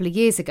work a couple of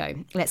years ago.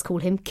 Let's call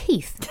him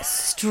Keith.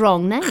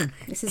 Strong name.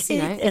 This is,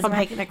 if I'm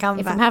making a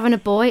comeback. If I'm having a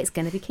boy, it's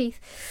going to be Keith.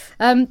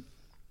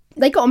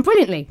 They got on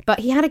brilliantly, but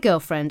he had a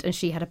girlfriend and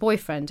she had a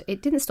boyfriend.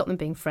 It didn't stop them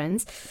being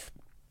friends.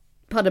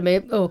 Pardon me.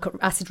 Oh,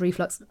 acid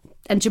reflux.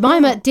 And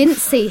Jemima didn't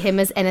see him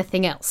as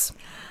anything else.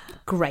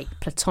 Great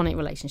platonic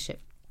relationship.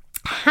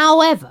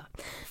 However,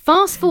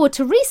 fast forward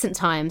to recent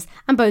times,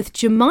 and both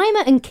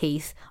Jemima and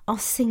Keith are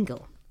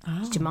single.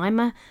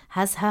 Jemima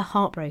has her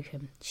heart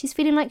broken. She's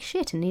feeling like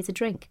shit and needs a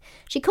drink.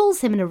 She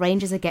calls him and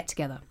arranges a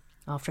get-together.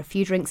 After a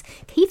few drinks,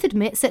 Keith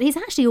admits that he's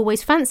actually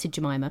always fancied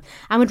Jemima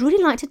and would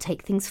really like to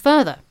take things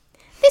further.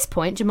 At this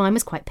point,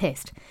 Jemima's quite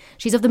pissed.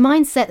 She's of the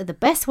mindset that the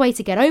best way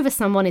to get over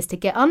someone is to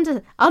get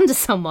under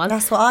someone.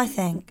 That's what I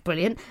think.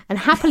 Brilliant. And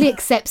happily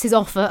accepts his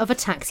offer of a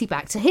taxi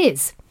back to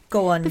his.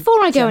 Go on.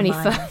 Before I go any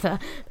further,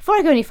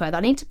 I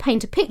need to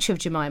paint a picture of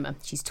Jemima.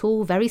 She's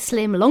tall, very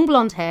slim, long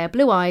blonde hair,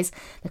 blue eyes,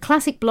 the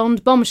classic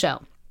blonde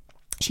bombshell.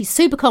 She's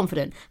super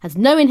confident, has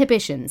no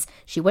inhibitions.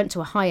 She went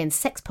to a high-end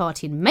sex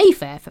party in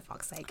Mayfair, for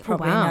fuck's sake.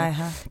 Probably know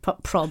her.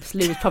 Probs.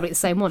 Lou was probably the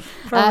same one.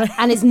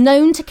 And is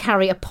known to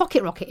carry a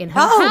pocket rocket in her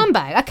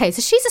handbag. Okay,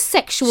 so she's a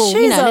sexual,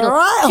 She's a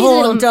right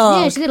horn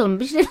dog. Yeah, she's a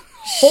little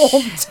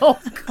horn dog.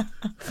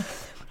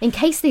 In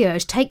case the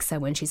urge takes her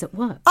when she's at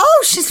work.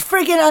 Oh, she's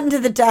frigging under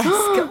the desk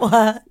at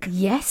work.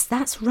 Yes,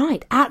 that's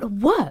right. At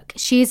work,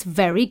 she is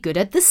very good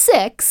at the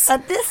sex.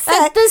 At the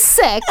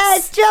sex.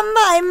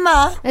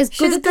 Jemima.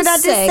 She's good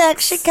at the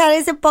sex. She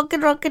carries a pocket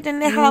rocket in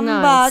the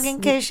handbag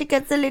in case she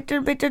gets a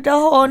little bit of the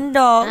horn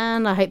dog.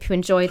 And I hope you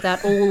enjoyed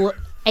that. All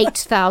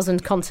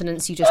 8,000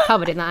 consonants you just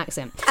covered in that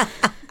accent.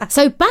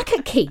 So back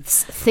at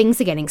Keith's, things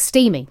are getting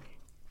steamy.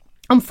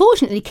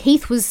 Unfortunately,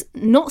 Keith was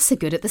not so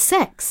good at the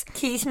sex.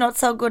 Keith's not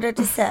so good at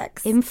the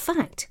sex. In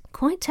fact,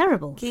 quite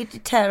terrible. Keith's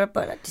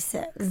terrible at the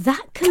sex.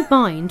 That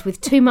combined with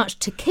too much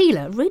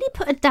tequila really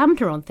put a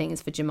damper on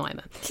things for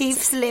Jemima.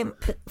 Keith's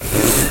limp.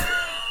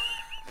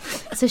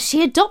 So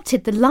she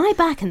adopted the lie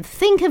back and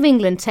think of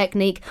England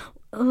technique.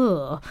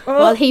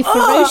 While he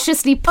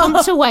ferociously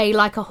pumped away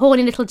like a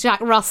horny little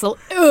Jack Russell.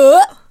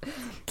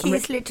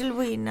 Keith's little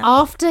wiener.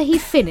 After he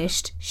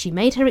finished, she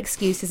made her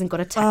excuses and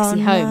got a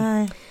taxi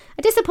home. No.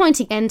 A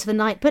disappointing end to the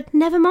night, but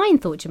never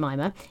mind, thought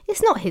Jemima.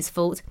 It's not his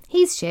fault.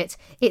 He's shit.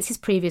 It's his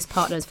previous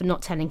partners for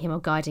not telling him or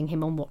guiding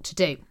him on what to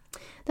do.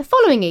 The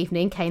following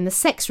evening came the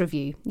sex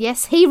review.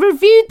 Yes, he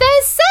reviewed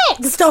their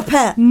sex! Stop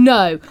it!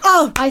 No.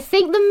 Oh! I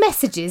think the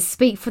messages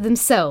speak for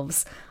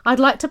themselves. I'd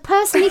like to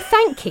personally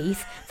thank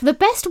Keith for the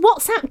best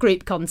WhatsApp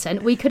group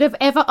content we could have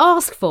ever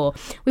asked for.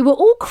 We were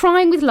all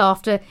crying with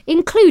laughter,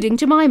 including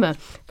Jemima.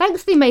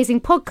 Thanks for the amazing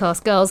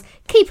podcast, girls.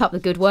 Keep up the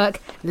good work.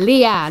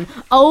 Leanne.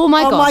 Oh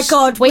my gosh. Oh my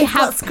God, we we've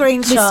have got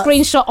screenshots. the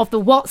screenshot of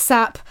the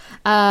WhatsApp.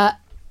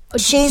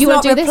 She's do you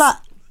want not to do replied.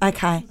 this?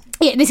 Okay.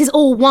 Yeah, this is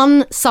all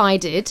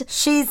one-sided.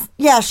 She's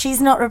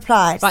not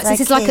replied. Right, so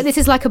this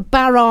is like a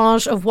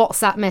barrage of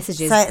WhatsApp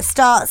messages. So it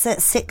starts at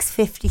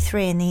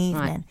 6:53 in the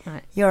evening.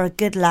 Right. You're a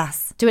good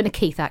lass. Do it in a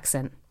Keith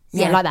accent.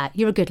 Yeah, like that.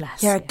 You're a good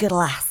lass. You're a good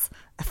lass.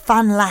 A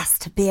fun lass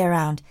to be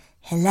around.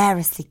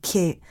 Hilariously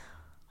cute.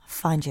 I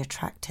find you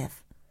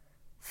attractive.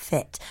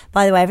 Fit.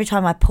 By the way, every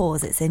time I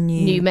pause, it's a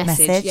new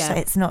message. Yeah. So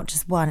it's not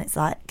just one. It's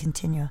like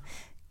continual.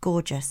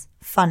 Gorgeous.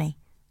 Funny.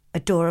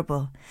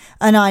 Adorable.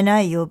 And I know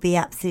you'll be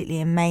absolutely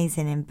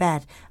amazing in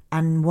bed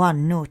and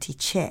one naughty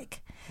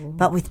chick. Ooh.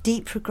 But with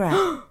deep regret.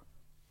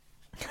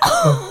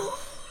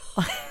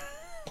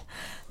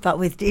 But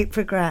with deep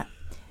regret,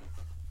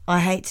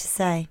 I hate to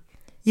say,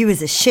 you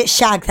was a shit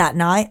shag that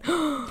night.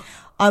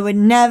 I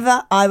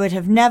would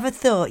have never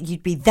thought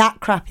you'd be that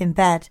crap in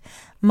bed.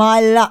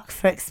 My luck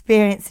for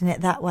experiencing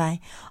it that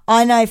way.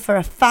 I know for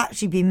a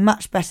fact you'd be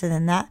much better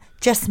than that.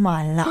 Just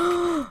my luck.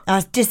 I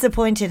was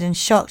disappointed and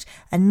shocked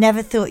and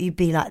never thought you'd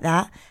be like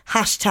that.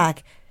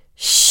 Hashtag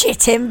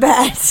shit in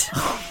bed.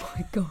 Oh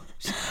my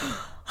gosh.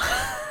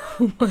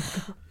 Oh my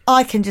God.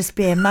 I can just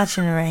be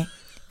imaginary.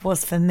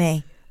 Was for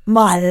me.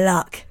 My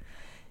luck.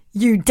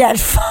 You dead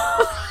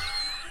fart.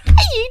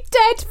 You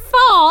dead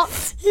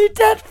fart. You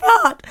dead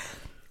fart.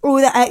 All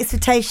that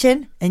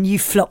excitation and you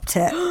flopped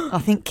it. I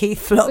think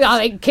Keith flopped. I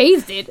think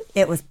Keith did.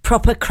 It was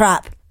proper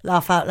crap.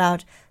 Laugh out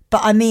loud.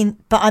 But I meant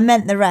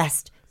the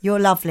rest. You're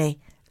lovely,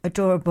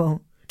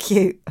 adorable,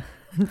 cute,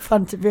 and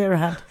fun to be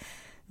around.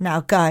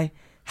 Now go.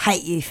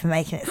 Hate you for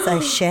making it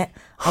so shit.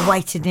 I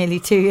waited nearly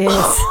 2 years.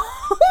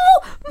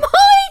 Oh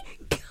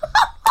my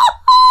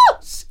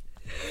gosh!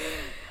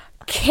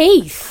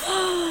 Keith.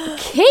 Oh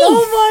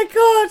my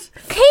God.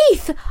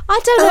 Keith, I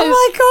don't know. Oh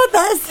my God,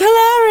 that's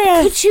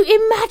hilarious. Could you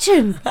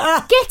imagine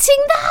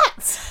getting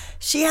that?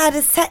 She had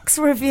a sex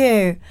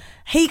review.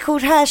 He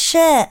called her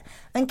shit.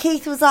 And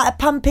Keith was like a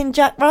pumping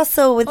Jack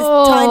Russell with his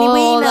tiny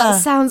wiener. That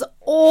sounds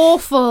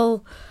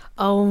awful.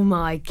 Oh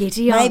my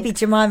giddy aunt. Maybe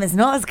Jemima's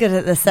not as good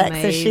at the sex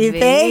as she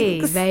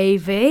thinks.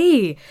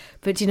 Maybe.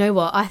 But do you know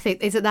what? I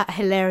think, isn't that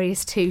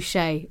hilarious touche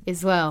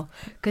as well?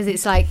 Because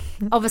it's like,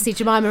 obviously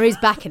Jemima is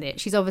backing it.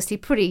 She's obviously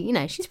pretty,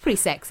 she's pretty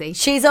sexy.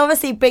 She's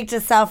obviously bigged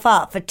herself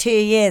up for 2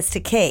 years to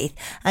Keith.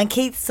 And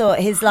Keith thought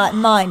his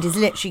mind is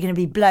literally going to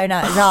be blown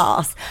out his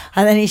arse.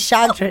 And then he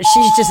shagged her and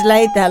she's just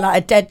laid there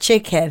like a dead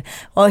chicken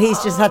while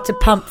he's just had to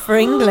pump for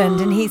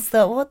England. And he's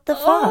thought, what the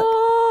fuck?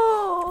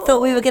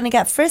 Thought we were going to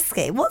get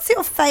frisky. What's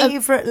your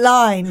favourite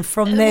line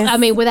from this? I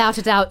mean, without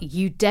a doubt,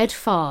 you dead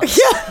fart.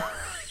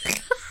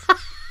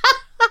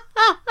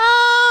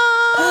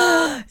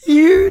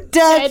 You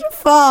dead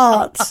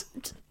fart.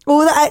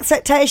 All that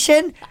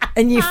expectation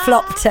and you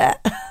flopped it.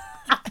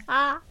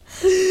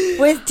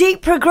 With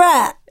deep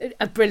regret.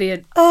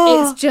 Brilliant.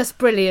 It's just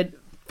brilliant.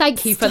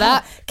 Thank you for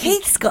that.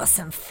 Keith's got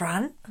some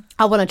front.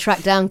 I want to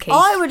track down Keith.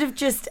 I would have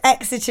just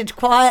exited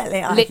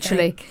quietly,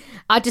 Literally.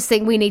 I just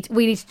think we need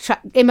to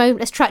track... Imo,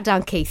 let's track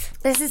down Keith.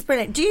 This is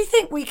brilliant. Do you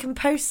think we can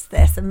post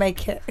this and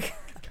make it...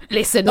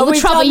 Listen, all the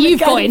trouble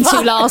you've got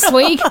into last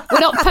week, we're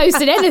not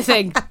posting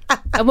anything.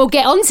 And we'll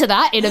get onto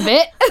that in a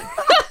bit.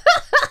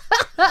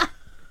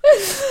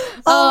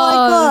 Oh my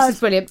God. This is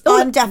brilliant.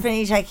 I'm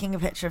definitely taking a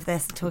picture of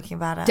this and talking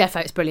about it.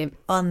 Defo, it's brilliant.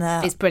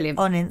 It's brilliant.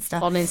 On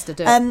Insta. On Insta,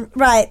 do it.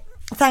 Right.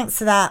 Thanks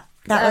for that.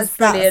 That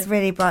was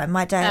really brightened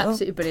my day.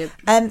 Absolutely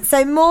brilliant.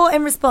 So more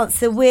in response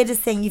to the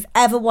weirdest thing you've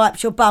ever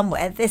wiped your bum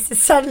with. This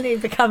is suddenly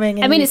becoming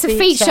it's a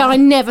feature I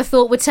never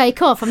thought would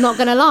take off. I'm not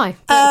going to lie.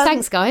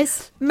 Thanks,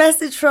 guys.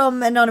 Message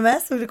from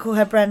Anonymous. We're going to call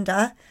her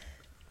Brenda.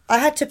 I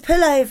had to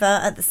pull over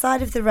at the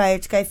side of the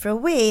road to go for a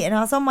wee, and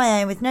I was on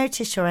my own with no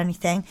tissue or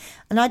anything,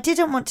 and I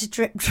didn't want to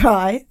drip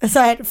dry as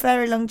I had a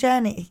fairly long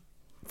journey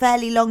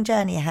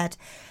ahead.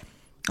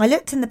 I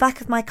looked in the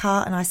back of my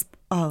car and I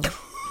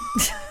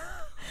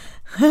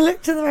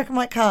looked in the back of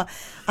my car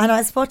and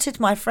I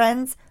spotted my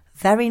friend's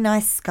very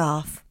nice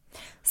scarf.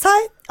 So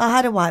I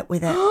had a wipe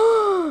with it.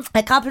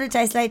 A couple of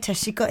days later,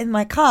 she got in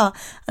my car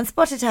and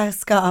spotted her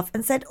scarf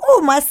and said,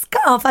 "Oh, my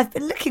scarf, I've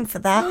been looking for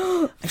that."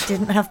 I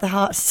didn't have the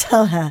heart to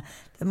tell her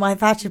that my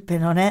badge had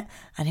been on it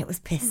and it was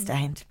piss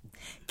stained.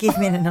 Give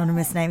me an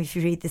anonymous name if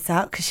you read this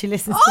out, because she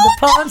listens to the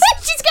pod.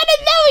 She's going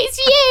to know it's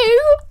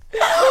you.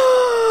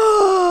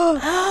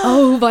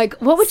 Oh my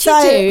God. What would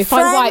you do if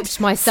I wiped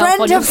myself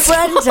on your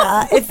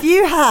Brenda, if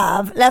you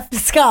have left a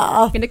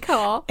scarf in a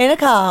car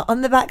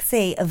on the back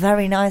seat, a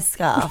very nice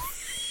scarf.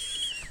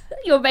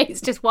 Your mate's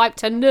just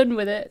wiped her nun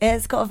with it.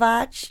 It's got a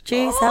vag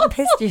juice and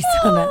piss juice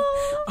on it.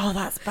 Oh,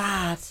 that's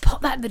bad.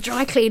 Pop that in the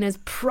dry cleaners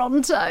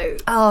pronto.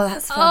 Oh,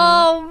 that's funny.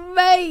 Oh,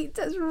 mate,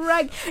 that's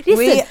rank.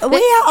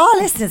 Our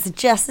listeners are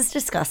just as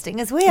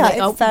disgusting as we are.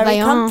 It's very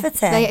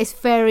comforting. It's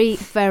very,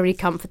 very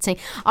comforting.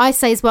 I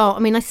say as well,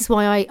 this is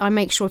why I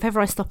make sure if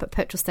ever I stop at a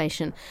petrol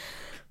station,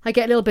 I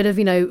get a little bit of,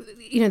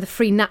 the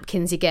free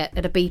napkins you get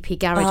at a BP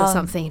garage or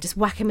something. Just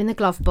whack them in the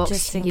glove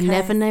box. You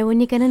never know when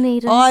you're going to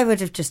need them. I would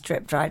have just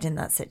drip dried in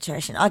that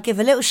situation. I'd give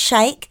a little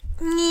shake.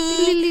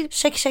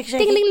 Shake.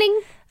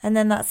 Ding-a-ling-ling. And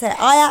then that's it.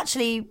 I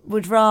actually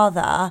would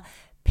rather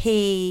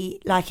pee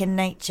like in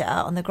nature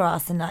on the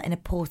grass than like in a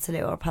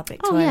portaloo or a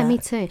public toilet. Oh, yeah, me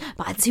too.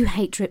 But I do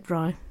hate drip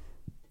dry.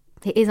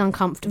 It is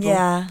uncomfortable.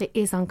 Yeah. It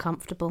is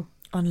uncomfortable.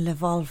 On La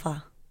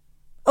Vulva.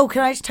 Oh,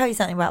 can I just tell you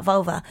something about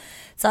vulva?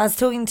 So I was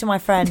talking to my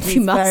friend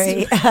who's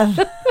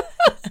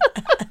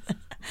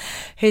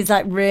who's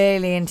like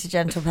really into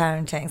gentle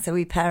parenting. So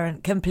we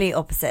parent complete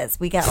opposites.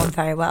 We get on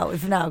very well.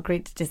 We've now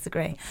agreed to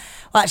disagree.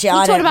 Well, actually,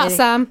 I don't about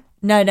Sam.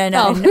 No.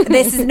 Oh.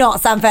 This is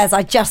not Sam Fairs.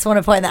 I just want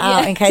to point that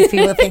out in case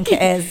people think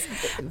it is.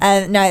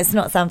 No, it's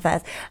not Sam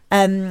Fairs.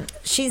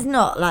 She's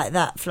not like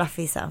that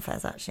fluffy Sam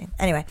Fairs, actually.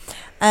 Anyway,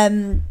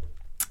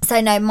 so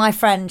no, my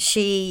friend,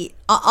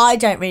 I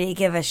don't really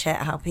give a shit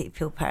how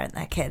people parent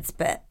their kids,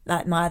 but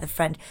like my other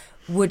friend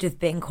would have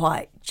been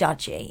quite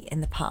judgy in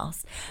the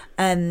past.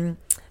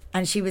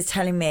 And she was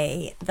telling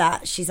me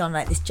that she's on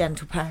like this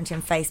gentle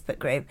parenting Facebook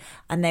group,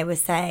 and they were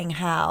saying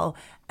how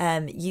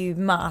you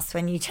must,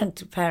 when you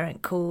gentle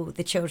parent, call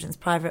the children's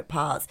private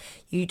parts,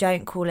 you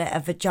don't call it a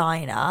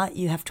vagina,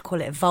 you have to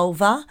call it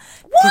vulva.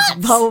 Because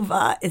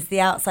vulva is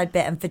the outside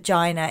bit and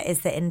vagina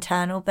is the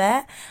internal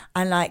bit,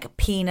 and like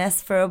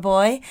penis for a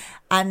boy.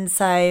 And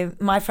so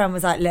my friend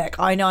was like, look,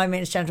 I know I'm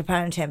in gentle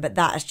parenting, but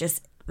that is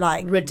just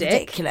like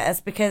ridiculous,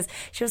 because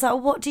she was like,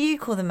 well, what do you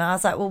call them? And I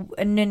was like, well,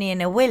 a nunny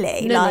and a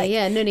willy. Nunny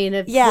and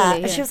a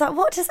willy. And she was like,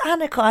 what does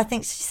Anna call? I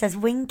think she says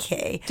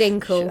winky.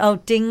 Dinkle.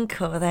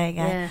 Dinkle, there you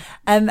go. Yeah.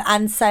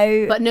 And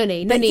so but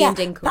nunny and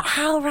dinkle. But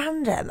how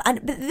random.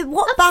 And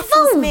what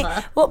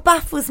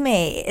baffles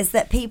me is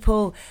that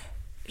people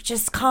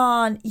just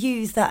can't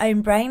use their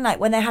own brain, like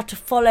when they have to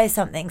follow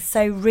something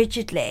so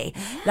rigidly,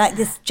 like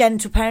this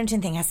gentle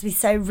parenting thing has to be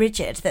so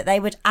rigid that they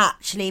would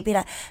actually be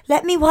like,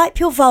 let me wipe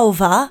your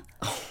vulva.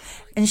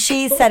 And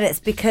she said it's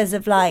because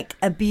of like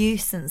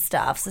abuse and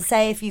stuff. So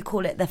say if you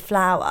call it the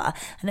flower,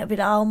 and it'll be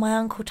like, oh, my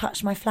uncle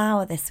touched my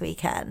flower this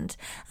weekend,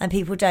 and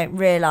people don't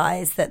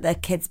realise that the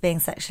kid's being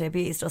sexually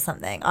abused or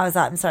something. I was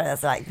like, I'm sorry,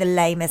 that's like the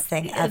lamest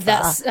thing ever.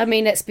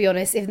 Let's be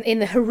honest, in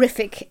the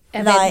horrific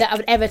event that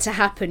would ever to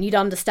happen, you'd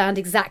understand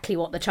exactly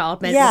what the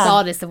child meant,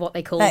 regardless of what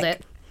they called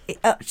it.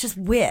 It's just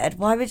weird.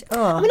 Why would...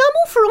 Oh. I'm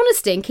all for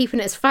honesty and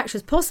keeping it as factual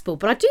as possible,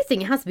 but I do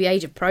think it has to be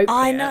age appropriate.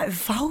 I know,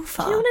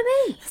 vulva. Do you know what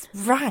I mean? It's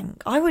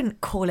rank. I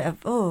wouldn't call it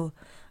a...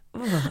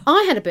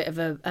 I had a bit of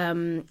a...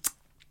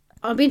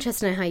 I'd be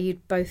interested to know how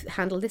you'd both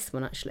handle this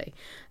one, actually.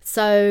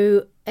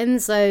 So,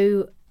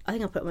 Enzo... I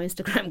think I put it on my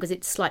Instagram because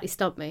it slightly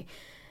stumped me.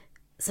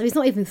 So he's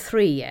not even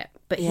 3 yet,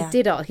 but he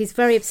did... He's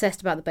very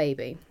obsessed about the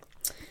baby.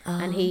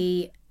 And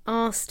he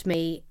asked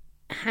me,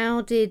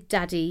 how did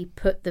Daddy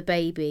put the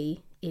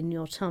baby in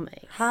your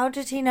tummy? How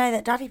did he know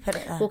that Daddy put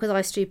it there? Well, because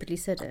I stupidly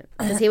said it.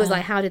 Because he was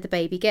like, how did the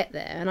baby get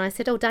there? And I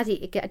said, oh, Daddy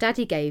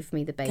gave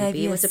me the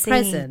baby. It was a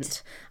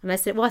present. And I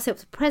said, well, I said it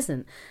was a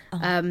present.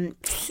 And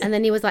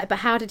then he was like, but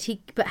how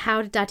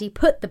did Daddy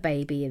put the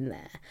baby in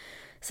there?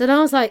 So then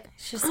I was like,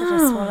 she just said I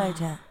swallowed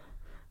it.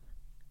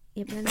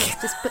 Yeah, but then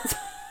that's just...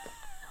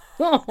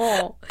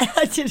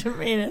 I didn't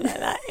mean it like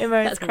that.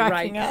 Imo's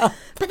cracking up.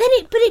 But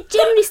it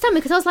genuinely stunned me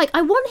because I was like,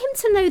 I want him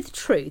to know the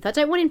truth. I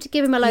don't want him to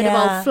give him a load of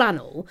old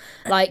flannel,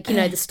 like, you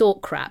know, the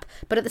stalk crap.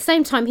 But at the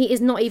same time, he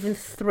is not even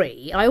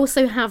 3. I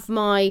also have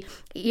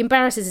he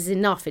embarrasses us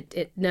enough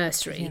at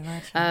nursery.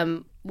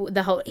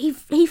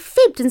 He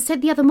fibbed and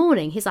said the other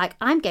morning, he's like,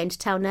 I'm going to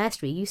tell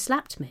nursery you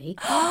slapped me.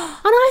 And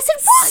I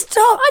said, what?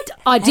 Stop.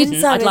 I didn't.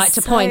 Enzo I'd like is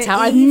to so point out,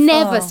 I've evil.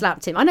 never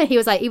slapped him. I know he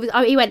was like,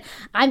 he went,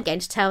 I'm going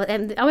to tell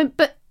them. I went,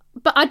 but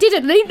I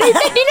didn't. You know, when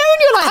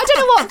you're like, I don't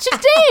know what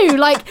to do.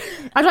 Like,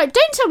 I'm like,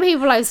 don't tell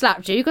people I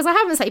slapped you because I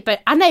haven't said,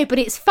 but I know, but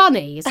it's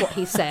funny, is what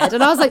he said.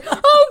 And I was like,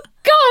 oh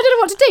God, I don't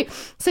know what to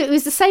do. So it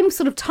was the same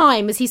sort of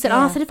time as he said,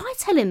 I said, if I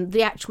tell him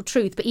the actual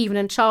truth, but even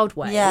in a child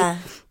way,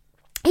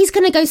 he's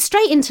going to go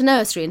straight into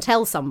nursery and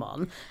tell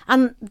someone.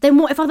 And then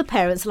what if other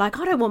parents are like,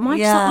 I don't want my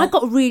son. I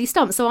got really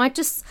stumped. So I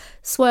just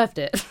swerved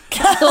it.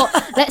 I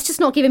thought, let's just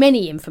not give him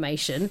any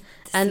information.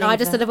 And I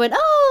just sort of went,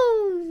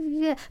 oh,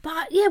 yeah.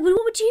 But yeah, well,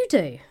 what would you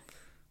do?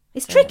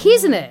 It's tricky,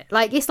 isn't it?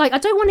 Like, it's like, I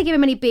don't want to give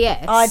him any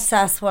BS. I'd say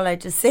I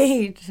swallowed a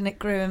seed and it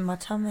grew in my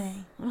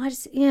tummy.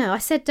 I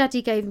said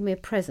Daddy gave me a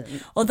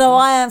present. Although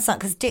I am sad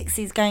because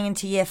Dixie's going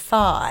into year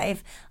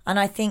 5, and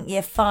I think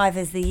year 5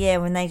 is the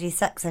year when they do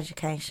sex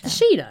education. Does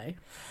she know?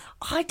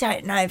 I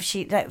don't know if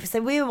she...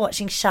 So we were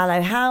watching Shallow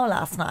Hal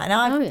last night, and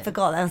I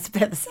forgot there was a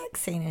bit of a sex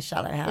scene in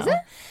Shallow Hal. Is it?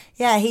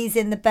 Yeah, he's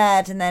in the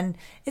bed, and then...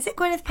 Is it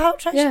Gwyneth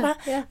Paltrow?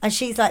 Yeah. And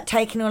she's, like,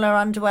 taking all her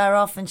underwear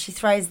off, and she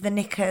throws the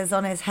knickers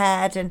on his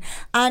head, and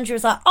Andrew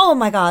was like, oh,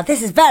 my God,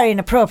 this is very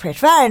inappropriate,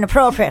 very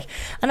inappropriate.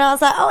 And I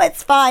was like, oh,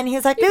 it's fine. He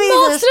was like, Louise,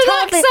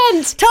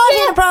 it's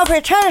totally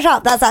inappropriate, turn it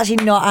up. That's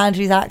actually not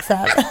Andrew's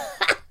accent.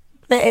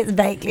 But it's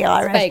vaguely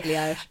Irish.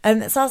 So I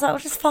was like, well,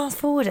 just fast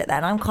forward it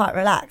then. I'm quite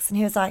relaxed. And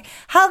he was like,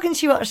 how can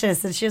she watch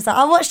this? And she was like,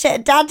 I watched it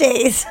at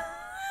Daddy's.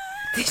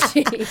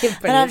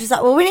 And I was just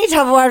like, well, we need to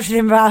have a word with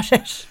him about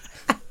it.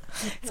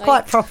 It's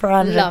quite proper,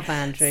 Andrew. Love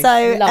Andrew.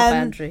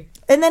 Andrew.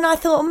 And then I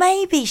thought,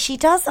 maybe she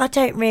does. I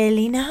don't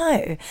really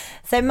know.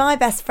 So my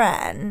best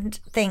friend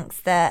thinks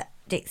that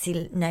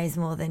Dixie knows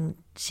more than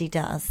she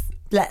does.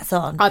 Lets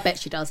on. I bet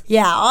she does.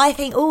 Yeah, I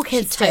think all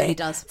kids she totally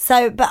does.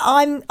 So, but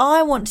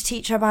I want to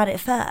teach her about it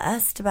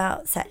first,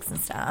 about sex and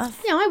stuff.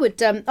 Yeah, I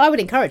would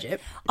encourage it.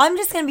 I'm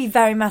just going to be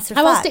very matter of fact.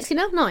 How old's Dixie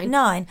now? 9.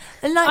 9.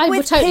 And like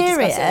with totally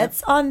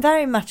periods, I'm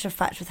very matter of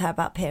fact with her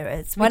about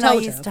periods. When I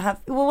used to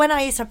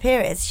have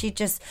periods, she'd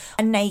just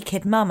a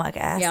naked mum, I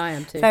guess. Yeah, I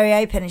am too. Very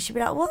open, and she'd be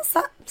like, "What's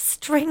that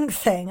string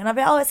thing?" And I'd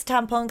be like, "Oh, it's a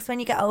tampon. Because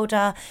when you get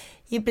older,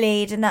 you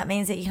bleed, and that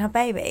means that you can have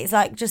babies."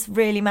 Like, just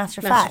really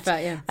matter of fact.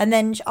 Yeah. And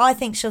then I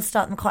think she'll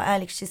start them quite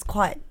early because she's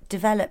quite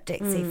developed,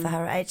 Dixie, for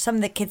her age. Some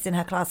of the kids in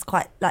her class are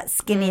quite like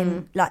skinny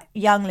and like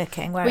young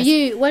looking. Whereas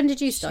when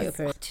did you start your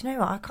period? Do you know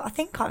what? I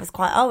think I was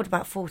quite old,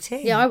 about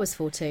 14. Yeah, I was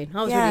 14.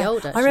 I was really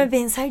old, actually. I remember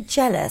being so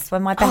jealous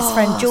when my best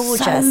friend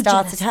Georgia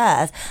started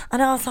hers,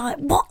 and I was like,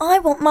 "What? I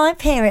want my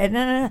period."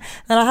 And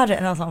I had it,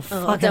 and I was like,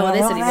 I don't want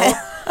this anymore.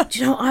 Do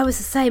you know what? I was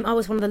the same. I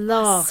was one of the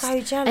last.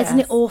 So jealous. Isn't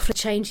it awful?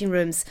 Changing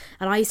rooms,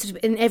 and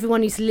and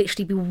everyone used to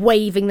literally be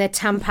waving their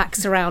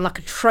Tampax around like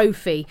a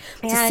trophy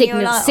to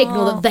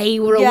signal that they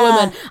were a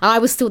woman. And I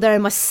was still there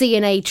in my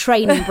CNA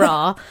training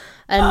bra.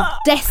 And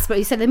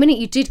desperately said the minute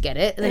you did get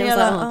it, and then it was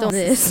like, oh, don't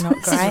this.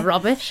 This is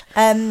rubbish.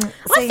 I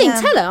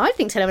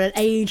think tell her an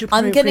age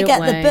appropriate way. I'm going to get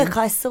the book.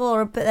 I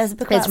saw there's a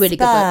book about really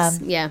sperm. Good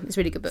books. Yeah, it's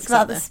really good books. It's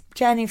about the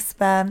journey of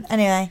sperm.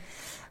 Anyway.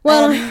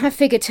 Well, I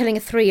figured telling a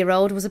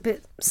 3-year-old was a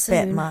bit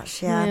soon. Bit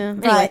much, yeah.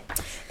 Anyway. Right.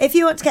 If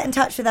you want to get in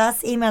touch with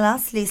us, email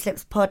us,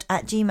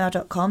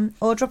 looseslipspod@gmail.com,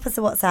 or drop us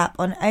a WhatsApp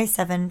on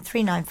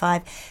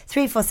 07395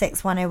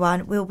 346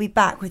 101. We'll be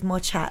back with more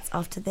chats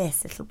after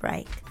this little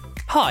break.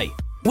 Hi,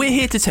 we're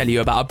here to tell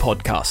you about our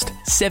podcast,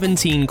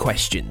 17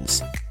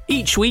 Questions.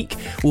 Each week,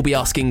 we'll be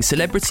asking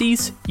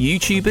celebrities,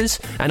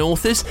 YouTubers, and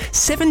authors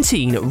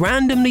 17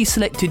 randomly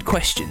selected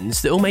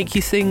questions that will make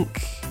you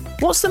think,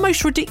 what's the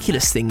most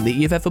ridiculous thing that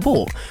you've ever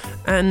bought?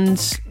 And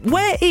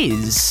where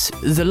is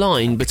the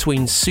line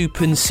between soup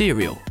and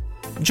cereal?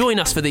 Join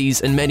us for these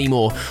and many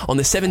more on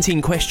the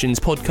 17 Questions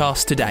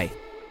podcast today.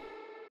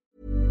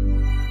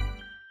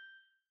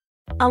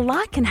 A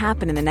lot can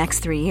happen in the next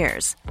 3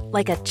 years.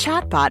 Like a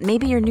chatbot may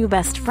be your new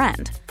best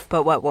friend.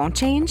 But what won't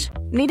change?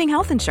 Needing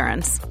health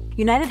insurance.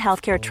 United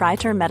Healthcare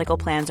Tri-Term Medical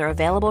Plans are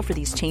available for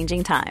these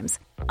changing times.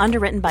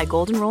 Underwritten by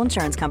Golden Rule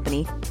Insurance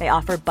Company, they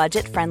offer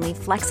budget-friendly,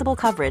 flexible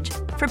coverage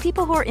for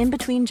people who are in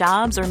between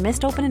jobs or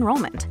missed open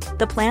enrollment.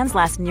 The plans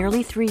last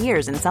nearly 3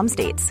 years in some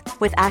states,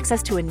 with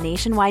access to a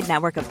nationwide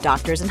network of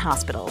doctors and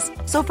hospitals.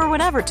 So for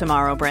whatever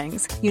tomorrow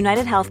brings,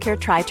 United Healthcare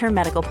Tri-Term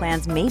Medical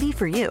Plans may be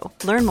for you.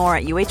 Learn more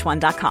at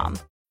uh1.com.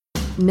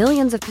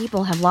 Millions of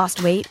people have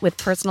lost weight with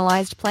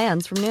personalized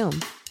plans from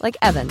Noom. Like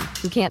Evan,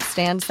 who can't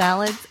stand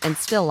salads and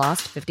still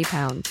lost 50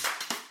 pounds.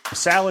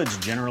 Salads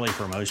generally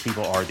for most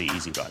people are the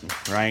easy button,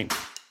 right?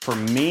 For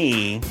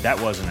me, that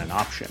wasn't an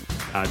option.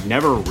 I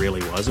never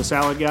really was a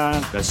salad guy.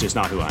 That's just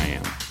not who I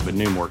am. But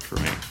Noom worked for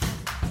me.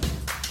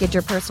 Get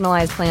your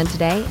personalized plan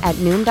today at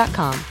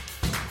Noom.com.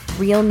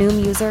 Real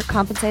Noom user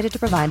compensated to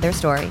provide their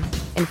story.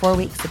 In 4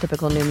 weeks, the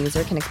typical Noom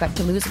user can expect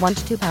to lose 1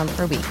 to 2 pounds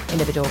per week.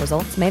 Individual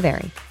results may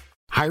vary.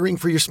 Hiring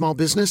for your small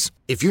business?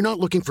 If you're not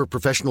looking for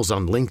professionals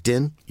on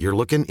LinkedIn, you're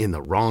looking in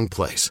the wrong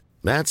place.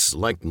 That's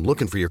like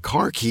looking for your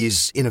car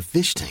keys in a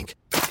fish tank.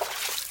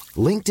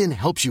 LinkedIn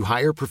helps you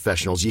hire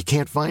professionals you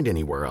can't find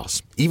anywhere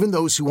else, even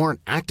those who aren't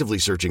actively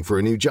searching for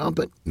a new job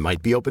but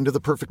might be open to the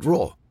perfect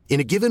role. In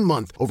a given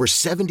month, over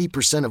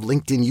 70% of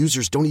LinkedIn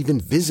users don't even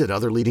visit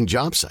other leading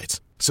job sites.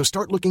 So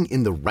start looking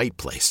in the right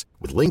place.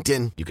 With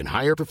LinkedIn, you can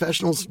hire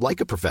professionals like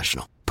a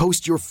professional.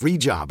 Post your free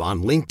job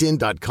on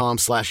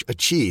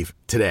linkedin.com/achieve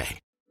today.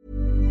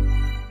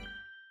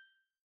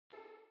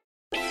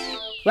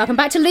 Welcome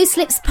back to Loose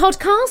Lips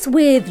Podcast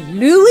with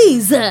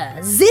Louisa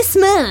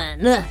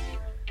Zisman.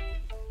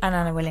 And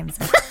Anna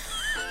Williamson.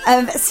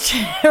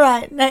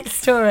 Right,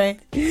 next story.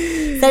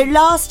 So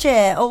last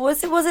year, or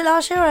was it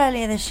last year or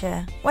earlier this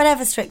year?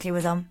 Whenever Strictly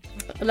was on.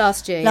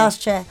 Last year.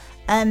 Last year.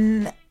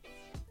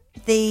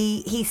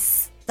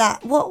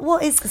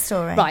 What is the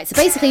story? Right, so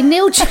basically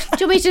Neil, do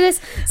you want me to do this?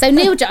 So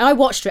Neil, I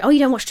watched it. Oh, you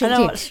don't watch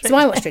Strictly? So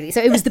I watched Strictly.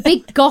 So it was the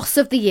big goss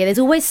of the year. There's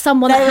always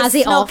someone that has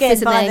it off,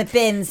 isn't by there? the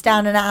bins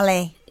down an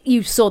alley.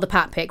 You saw the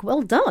Pat pick.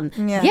 Well done.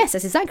 Yeah. Yes,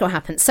 that's exactly what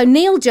happened. So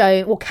Neil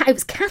Jones, it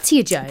was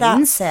Katia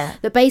Jones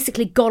that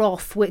basically got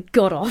off.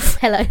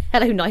 Hello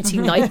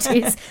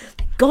 1990s.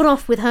 Got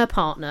off with her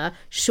partner,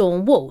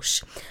 Sean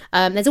Walsh.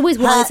 There's always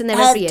one in there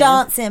every year.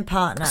 Her dancing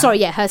partner. Sorry,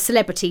 yeah, her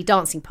celebrity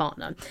dancing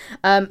partner.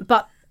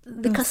 But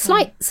the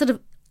slight sort of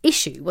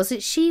issue was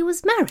that she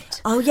was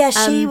married. Oh yeah,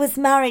 she was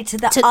married to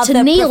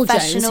other Neil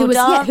professional Jones,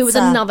 dancer. who was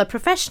another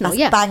professional.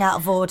 That's bang out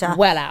of order.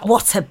 Well out.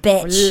 What a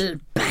bitch.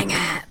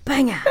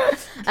 Bang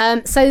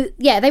out. So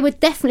yeah, they were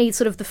definitely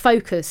sort of the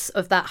focus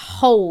of that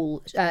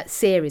whole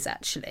series.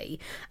 Actually,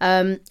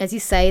 as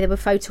you say, they were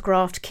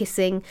photographed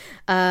kissing.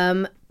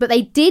 But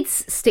they did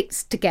stick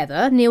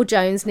together. Neil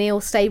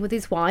stayed with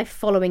his wife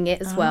following it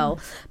as well.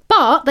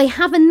 But they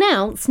have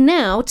announced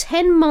now,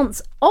 10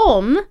 months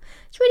on,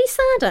 it's really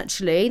sad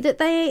actually, that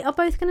they are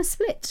both going to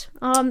split.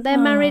 Their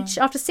marriage,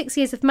 after 6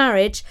 years of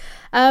marriage,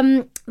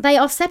 they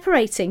are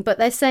separating, but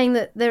they're saying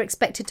that they're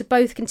expected to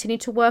both continue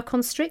to work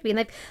on Strictly.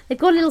 And they've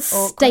got a little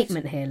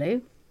statement here,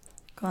 Lou.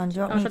 Go on, do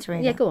you want me to read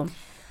it? Yeah, go on.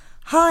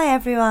 Hi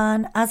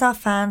everyone, as our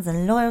fans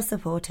and loyal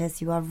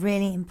supporters, you are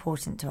really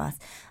important to us,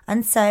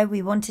 and so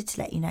we wanted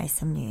to let you know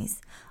some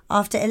news.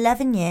 After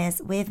 11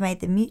 years, we have made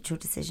the mutual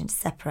decision to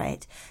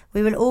separate.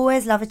 We will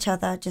always love each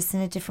other, just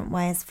in a different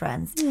way as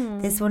friends.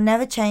 This will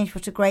never change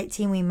what a great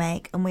team we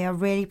make, and we are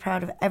really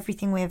proud of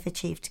everything we have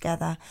achieved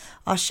together.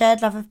 Our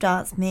shared love of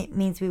dance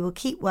means we will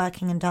keep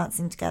working and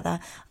dancing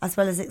together, as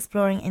well as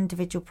exploring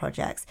individual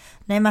projects.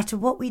 No matter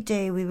what we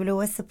do, we will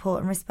always support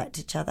and respect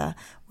each other.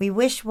 We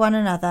wish one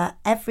another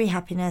every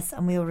happiness,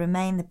 and we will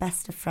remain the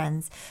best of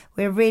friends.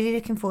 We are really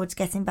looking forward to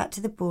getting back to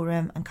the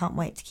ballroom and can't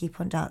wait to keep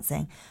on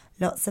dancing.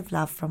 Lots of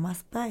love from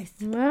us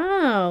both.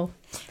 Wow.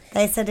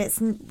 They said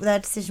their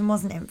decision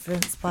wasn't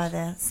influenced by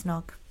the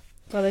snog.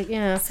 Well,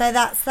 yeah. So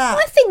that's that.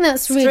 I think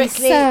that's really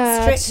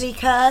sad. Strictly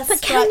cursed.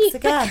 But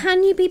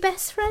can you be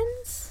best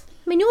friends?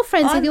 I mean, you're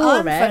friends with your ex.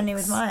 I'm friendly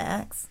with my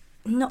ex.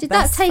 Not did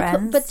best that take?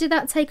 friends. But did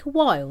that take a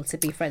while to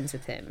be friends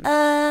with him?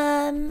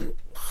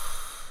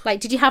 Like,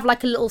 did you have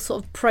like a little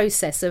sort of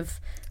process of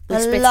we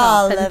split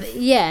up?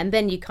 And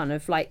then you kind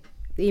of like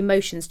the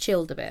emotions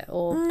chilled a bit,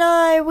 or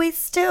no?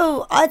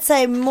 I'd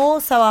say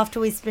more so after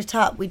we split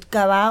up, we'd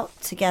go out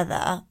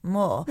together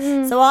more.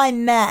 So I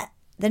met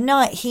the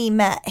night he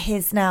met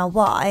his now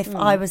wife.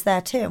 I was there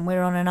too, and we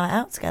were on a night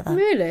out together.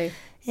 Really?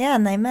 Yeah,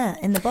 and they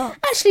met in the box.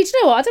 Actually, do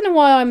you know what? I don't know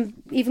why I'm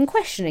even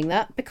questioning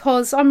that,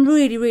 because I'm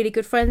really, really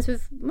good friends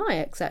with my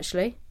ex.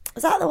 Actually,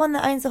 is that the one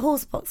that owns the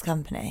horse box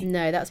company?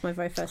 No, that's my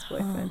very first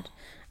boyfriend.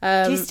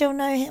 Do you still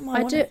know him?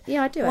 I do.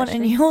 Yeah, I do. I want a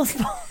new horse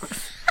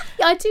box.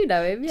 Yeah, I do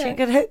know him. Yeah, you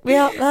could hook me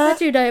up there. I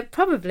do know him,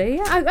 probably.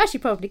 Yeah, I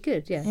actually probably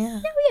could. Yeah.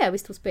 Yeah, we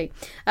still speak.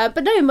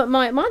 But no,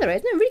 my other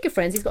ex, really good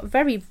friends. He's got a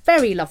very,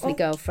 very lovely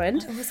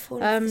girlfriend. I was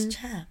falling off his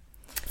chair.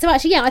 So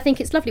actually, yeah, I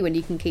think it's lovely when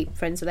you can keep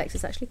friends with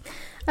exes. Actually,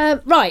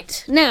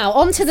 right now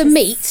onto the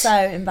meat. So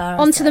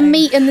embarrassing. Onto the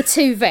meat and the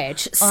two veg.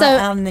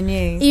 So the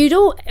news. You'd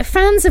all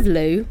fans of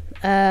Lou.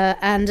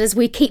 And as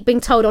we keep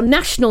being told on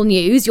national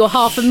news, your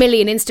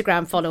 500,000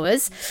 Instagram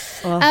followers,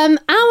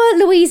 our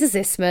Louisa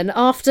Zisman,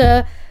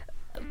 after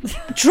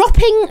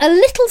dropping a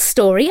little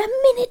story, a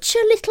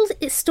miniature little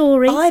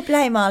story. I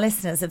blame our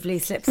listeners of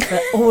Loose Lips for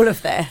all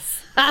of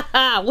this.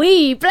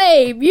 We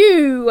blame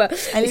you.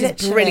 This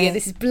is brilliant.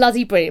 This is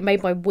bloody brilliant. It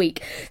made my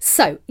week.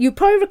 So you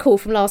probably recall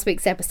from last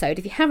week's episode,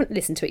 if you haven't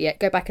listened to it yet,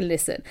 go back and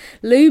listen.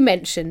 Lou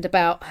mentioned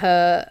about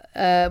her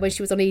when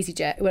she was on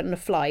EasyJet, went on a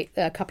flight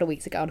a couple of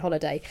weeks ago on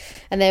holiday,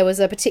 and there was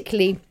a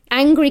particularly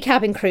angry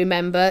cabin crew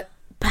member,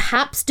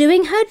 perhaps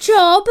doing her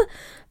job,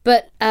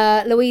 but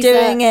Louisa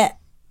doing it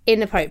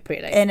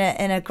inappropriately in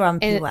a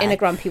grumpy way. In a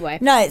grumpy way.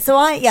 No, so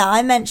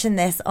I mentioned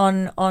this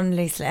on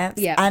Loose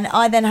Lips, and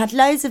I then had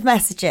loads of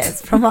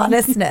messages from our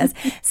listeners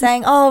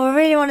saying, "Oh, we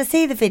really want to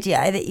see the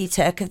video that you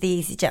took of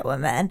the EasyJet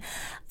woman,"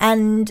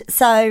 and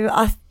so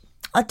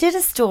I did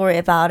a story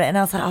about it and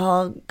I was like,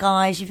 oh,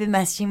 guys, you've been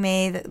messaging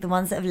me, the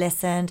ones that have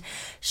listened.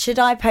 Should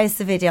I post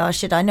the video or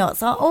should I not?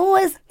 So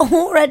I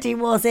already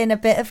was in a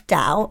bit of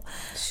doubt.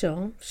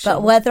 Sure.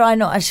 But whether or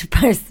not I should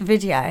post the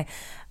video.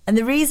 And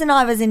the reason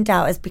I was in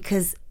doubt is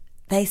because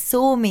they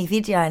saw me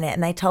videoing it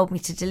and they told me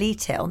to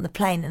delete it on the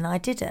plane and I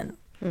didn't.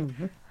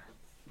 Mm-hmm.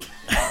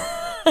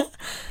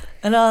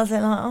 And I was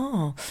like,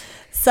 oh.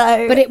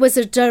 So, but it was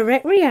a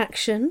direct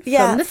reaction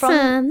from the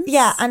fans.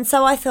 Yeah, and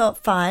so I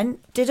thought, fine,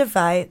 did a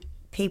vote.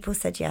 People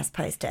said yes,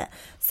 post it.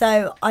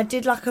 So I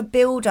did like a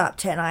build up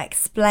to it and I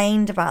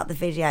explained about the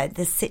video,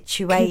 the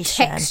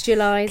situation.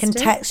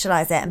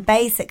 Contextualised it. And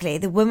basically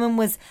the woman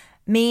was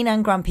mean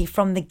and grumpy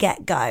from the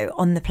get-go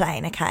on the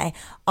plane, okay?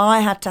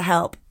 I had to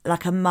help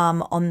like a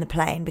mum on the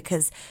plane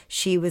because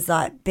she was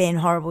like being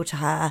horrible to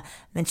her. And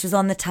then she was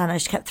on the tannoy.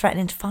 She kept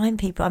threatening to fine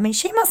people. I mean,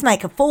 she must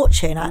make a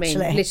fortune, actually.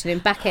 I mean, literally in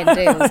back-end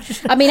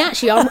deals. I mean,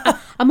 actually,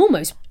 I'm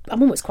almost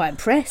quite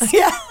impressed.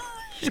 Yeah.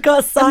 She's got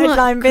a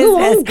sideline business.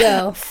 Go on,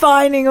 girl.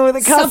 Fining all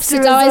the customers.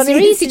 Subsidise your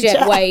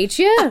EasyJet wage,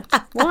 yeah.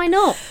 Why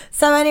not?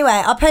 So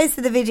anyway, I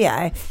posted the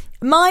video.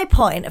 My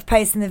point of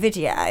posting the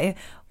video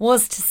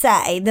was to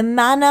say the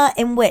manner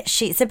in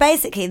which so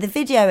basically the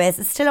video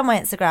it's still on my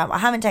Instagram. I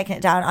haven't taken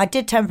it down. I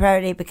did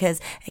temporarily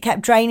because it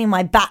kept draining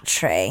my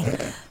battery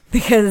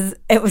because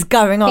it was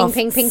going off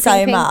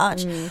so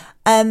much.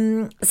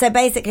 So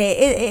basically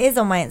it is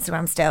on my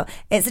Instagram still.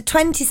 It's a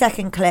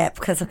 20-second clip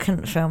because I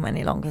couldn't film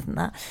any longer than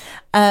that.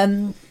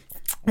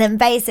 Then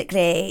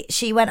basically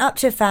she went up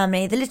to a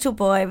family. The little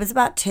boy was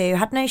about 2,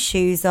 had no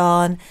shoes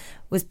on,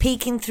 was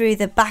peeking through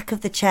the back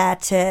of the chair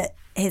to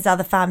his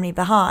other family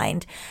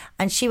behind,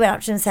 and she went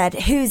up to him and said,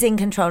 who's in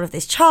control of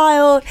this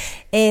child?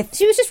 If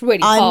she was just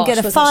really I'm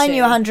going to fine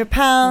you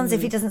 £100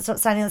 if he doesn't stop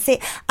standing on the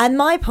seat. And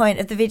my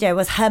point of the video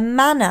was her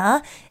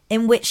manner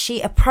in which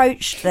she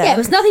approached them. Yeah, it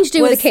was nothing to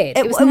do with the kid.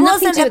 It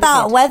wasn't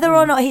about whether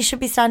or not he should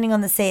be standing on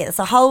the seat. It's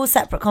a whole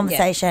separate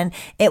conversation.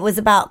 Yeah. It was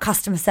about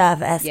customer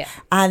service. Yeah.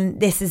 And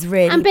this is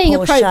really and being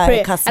poor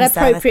appropriate customer and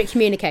appropriate service.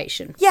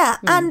 Communication. Yeah,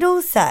 and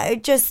also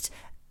just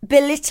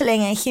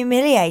belittling and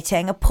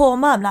humiliating a poor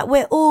mum. Like,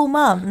 we're all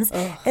mums.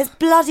 Ugh. It's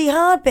bloody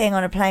hard being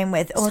on a plane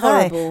with. It's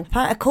horrible.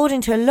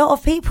 According to a lot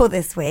of people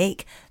this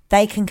week,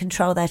 they can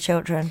control their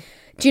children.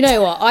 Do you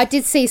know what? I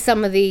did see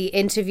some of the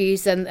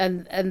interviews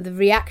and the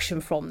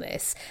reaction from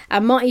this.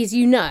 And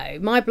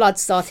my blood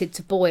started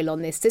to boil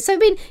on this. So, I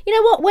mean, you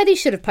know what? Whether you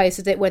should have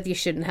posted it, whether you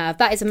shouldn't have,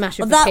 that is a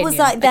matter of opinion. That was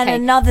like then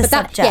another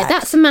subject. Yeah,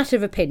 that's a matter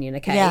of opinion,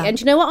 okay? Yeah. And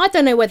do you know what? I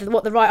don't know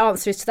what the right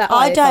answer is to that.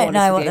 I don't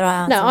know what the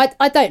right answer is. No,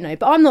 I don't know.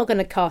 But I'm not going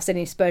to cast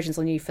any aspersions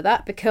on you for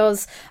that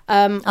because...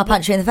 I'll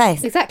punch you in the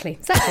face. Exactly.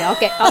 I'll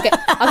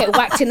get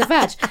whacked in the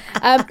vag.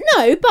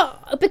 No,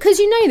 but because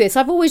you know this,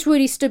 I've always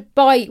really stood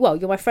by... Well,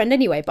 you're my friend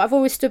anyway, but I've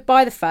always stood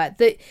by the fact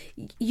that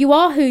you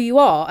are who you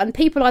are and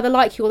people either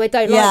like you or they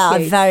don't like you. Yeah,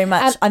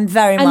 I'm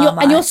very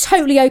Marmite. And you're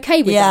totally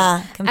okay with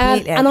that. Yeah,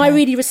 completely and I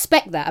really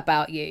respect that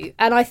about you.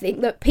 And I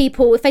think that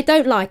people, if they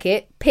don't like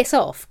it, piss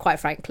off, quite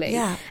frankly.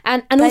 Yeah.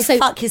 And they also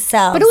fuck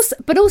yourself.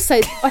 But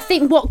also I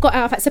think what got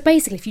out of that, so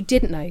basically if you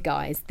didn't know,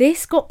 guys,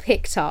 this got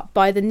picked up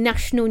by the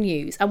national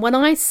news. And when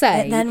I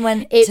say it then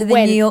went to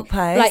the New York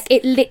Post. Like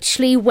it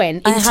literally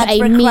went into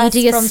a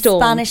media from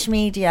storm. Spanish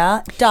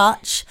media,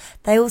 Dutch,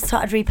 they all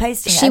started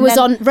reposting it. She was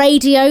on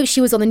radio, she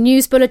was on the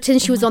news bulletin,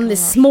 she was on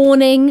This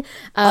Morning.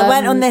 I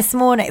went on This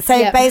Morning.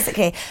 So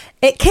basically,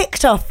 it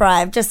kicked off,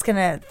 right? I'm just going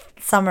to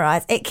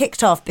summarise. It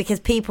kicked off because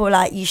people were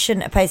like, you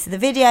shouldn't have posted the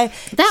video.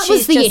 That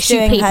was the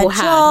issue people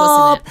had,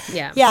 wasn't it?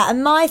 Yeah. Yeah,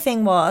 and my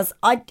thing was,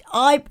 I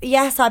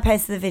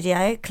posted the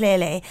video,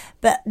 clearly,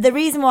 but the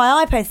reason why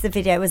I posted the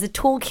video was a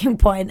talking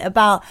point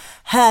about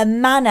her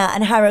manner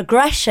and her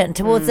aggression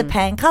towards a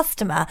paying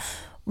customer.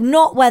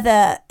 Not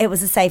whether it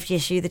was a safety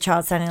issue, the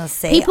child standing on the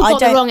seat. People got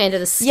the wrong end of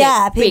the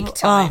stick, big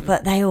time. Oh,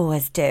 but they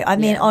always do. I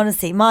mean,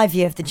 honestly, my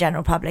view of the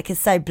general public is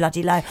so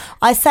bloody low.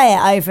 I say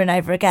it over and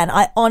over again.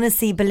 I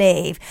honestly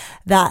believe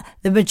that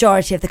the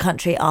majority of the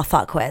country are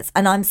fuckwits.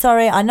 And I'm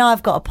sorry, I know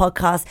I've got a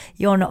podcast.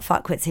 You're not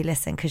fuckwits who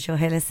listen because you're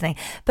here listening.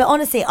 But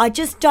honestly, I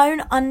just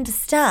don't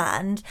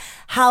understand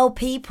how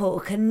people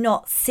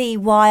cannot see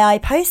why I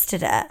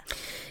posted it.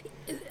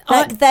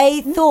 Like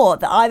they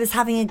thought that I was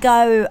having a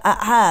go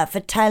at her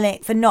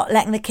for not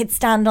letting the kids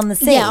stand on the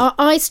seat. Yeah,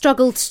 I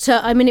struggled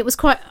to. I mean, it was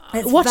quite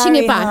watching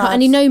it back, hard.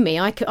 And you know me,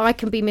 I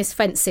can be Miss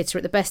Fence Sitter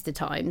at the best of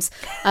times,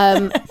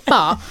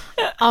 but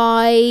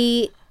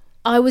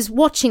I was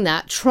watching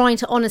that, trying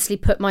to honestly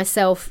put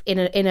myself in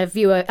a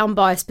viewer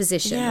unbiased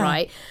position,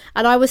 right?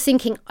 And I was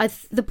thinking,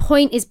 the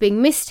point is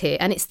being missed here,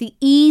 and it's the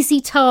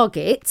easy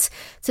target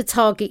to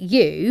target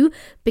you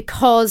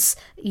because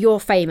you're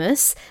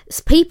famous.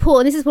 People,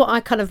 and this is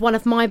what one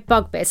of my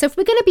bugbears. So if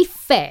we're going to be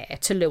fair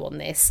to Lou on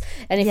this,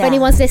 and if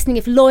anyone's listening,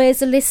 if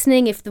lawyers are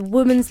listening, if the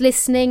woman's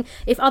listening,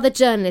 if other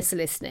journalists are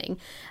listening,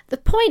 the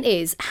point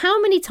is, how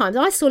many times,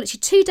 I saw literally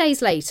 2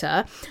 days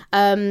later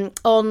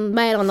on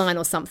Mail Online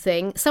or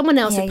something, someone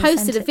else had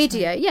posted a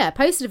video. Yeah,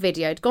 posted a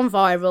video, had gone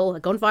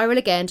viral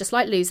again, just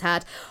like Lou's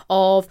had,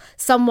 of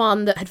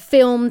someone that had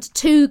filmed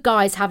 2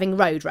 guys having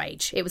road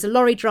rage. It was a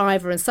lorry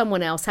driver and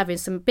someone else having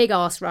some big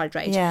ass road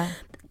rage. Yeah.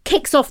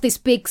 Kicks off this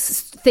big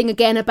thing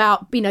again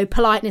about, you know,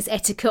 politeness,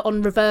 etiquette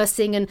on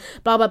reversing and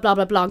blah, blah, blah,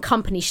 blah, blah, and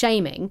company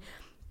shaming.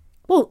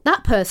 Well,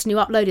 that person who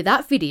uploaded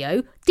that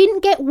video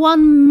didn't get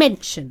one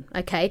mention,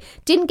 okay?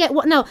 Didn't get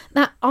what? Now,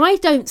 that I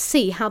don't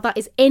see how that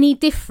is any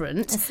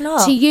different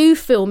to you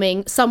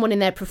filming someone in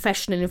their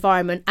professional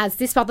environment as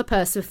this other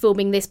person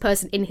filming this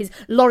person in his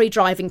lorry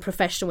driving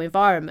professional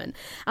environment.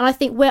 And I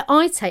think where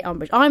I take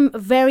umbrage,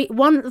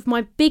 one of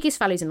my biggest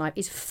values in life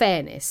is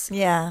fairness.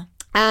 Yeah.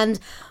 And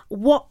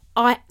what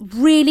I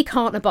really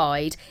can't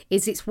abide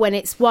is it's when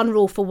it's one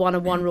rule for one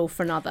and one rule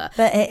for another.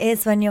 But it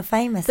is when you're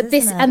famous, but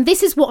isn't it? And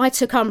this is what I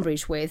took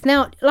umbrage with.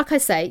 Now, like I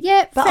say,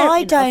 yeah, but fair I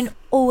enough. don't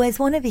always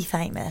want to be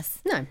famous.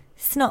 No.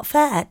 It's not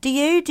fair. Do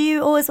you? Do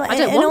you always want? I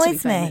don't want to be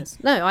famous.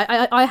 No,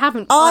 I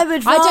haven't. I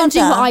would rather. I don't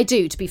do what I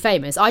do to be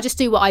famous. I just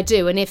do what I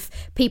do, and if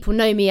people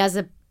know me as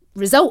a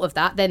result of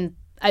that, then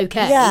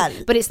okay. Yeah.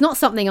 But it's not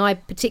something I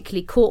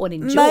particularly caught on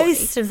enjoy.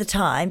 Most of the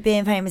time,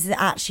 being famous is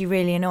actually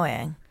really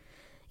annoying.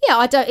 Yeah,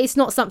 I don't. It's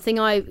not something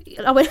I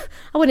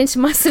went into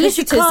my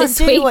solicitors this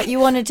week. You can't do what you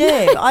want to do.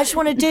 I just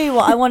want to do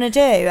what I want to do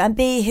and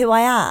be who I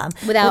am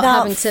without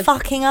having to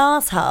fucking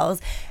assholes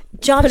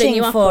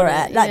judging for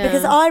it.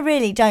 Because I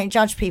really don't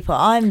judge people.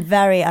 I'm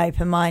very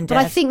open-minded. But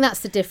I think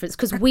that's the difference,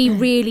 because we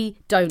really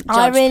don't judge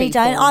I really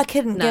people. don't. I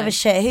couldn't give a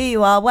shit who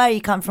you are, where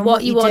you come from,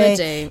 what you want to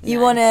do.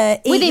 You want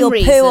to eat Within your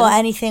reason. poo or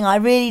anything. I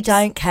really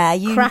don't care.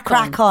 You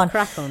crack on.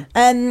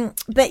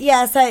 But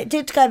yeah, so it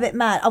did go a bit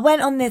mad. I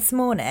went on this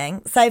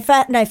morning. So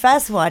first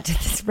of all, I did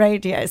this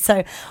radio.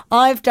 So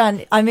I've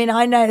done. I mean,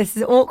 I know this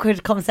is an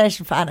awkward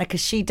conversation for Anna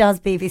because she does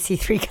BBC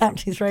Three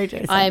Counties radio.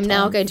 Sometimes. I am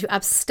now going to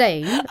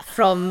abstain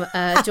from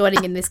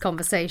joining in this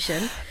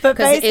conversation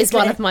because it is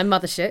one of my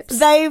motherships.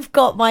 They've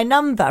got my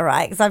number,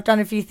 right? Because I've done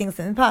a few things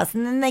in the past,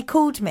 and then they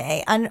called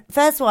me. And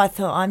first of all, I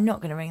thought I'm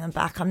not going to ring them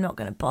back. I'm not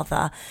going to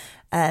bother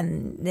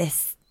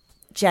this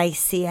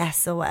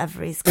JCS or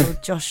whatever he's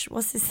called. Josh,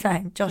 what's his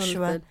name?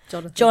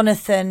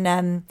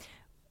 Jonathan.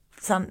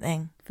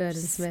 Something.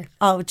 Verdon Smith.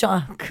 Oh,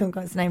 John. I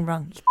got his name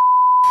wrong.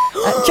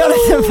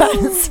 Jonathan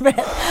Verdon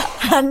Smith.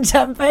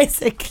 And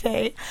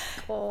basically,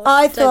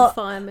 I thought,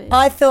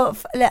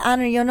 look,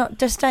 Anna,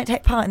 just don't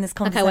take part in this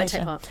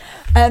conversation. Okay, I won't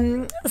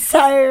take part.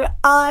 So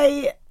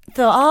I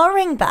thought I'll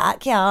ring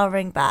back. Yeah, I'll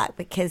ring back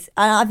because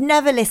I've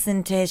never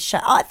listened to his show.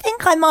 I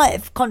think I might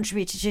have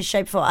contributed to his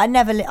show before. I've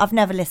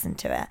never listened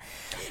to it.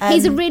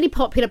 He's a really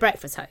popular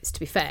breakfast host, to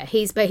be fair.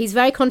 He's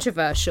very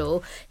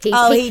controversial.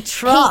 He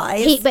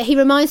tries. But he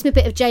reminds me a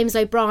bit of James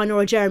O'Brien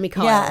or a Jeremy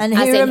Kyle. Yeah, and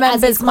who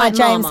remembers my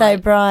James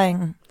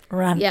O'Brien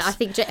rant? Yeah, I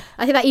think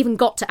that even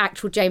got to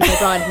actual James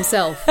O'Brien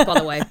himself, by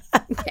the way.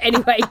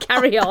 Anyway,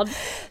 carry on.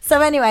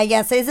 So anyway,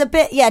 yeah, so he's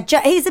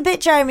a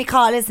bit Jeremy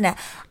Kyle, isn't it?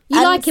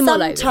 You like him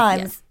all over.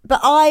 Sometimes, but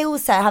I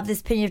also have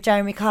this opinion of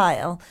Jeremy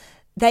Kyle.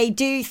 They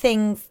do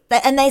things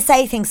and they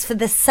say things for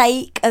the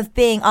sake of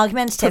being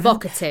argumentative,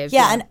 provocative.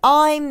 Yeah, and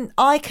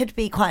I could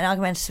be quite an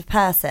argumentative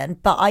person,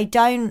 but I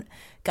don't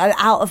go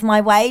out of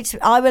my way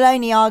I will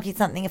only argue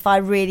something if I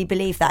really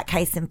believe that.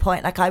 Case in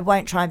point, like I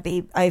won't try and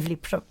be overly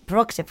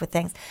provocative with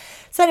things.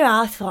 So anyway,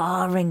 I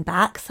thought, I'll ring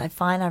back. So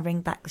fine, I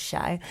ring back the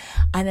show.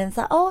 And then it's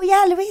like, oh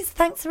yeah, Louise,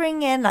 thanks for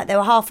ringing. Like they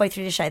were halfway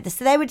through the show.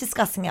 So they were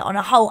discussing it on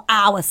a whole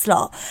hour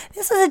slot.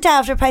 This was a day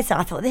after a post.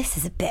 I thought, this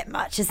is a bit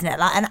much, isn't it?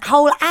 Like a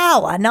whole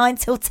hour, 9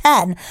 till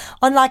 10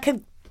 on like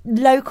a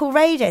local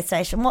radio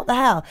station. What the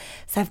hell?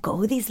 So I've got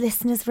all these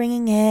listeners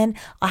ringing in.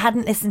 I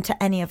hadn't listened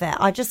to any of it.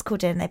 I just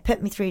called in. They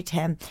put me through to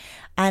him.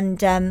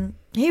 And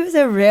he was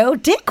a real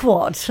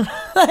dickwad.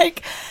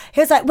 Like, he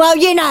was like, well,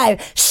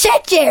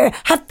 should you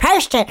have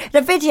posted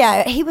the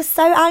video? He was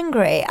so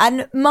angry.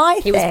 And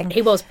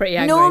he was pretty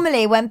angry.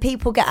 Normally, when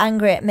people get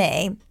angry at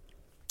me,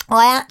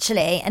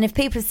 and if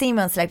people see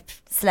me on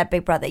Celeb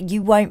Big Brother,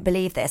 you won't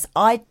believe this.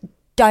 I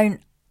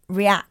don't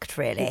react,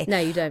 really. No,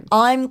 you don't.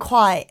 I'm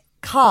quite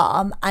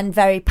calm and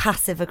very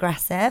passive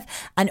aggressive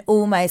and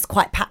almost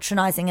quite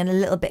patronising and a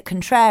little bit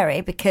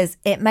contrary because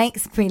it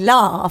makes me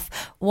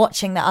laugh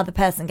watching the other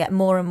person get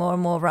more and more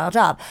and more riled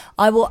up.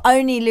 I will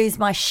only lose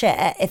my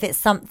shit if it's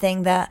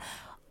something that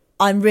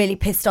I'm really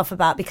pissed off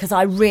about because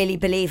I really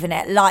believe in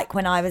it. Like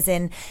when I was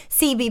in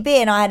CBB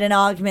and I had an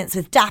argument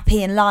with Dappy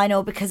and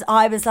Lionel because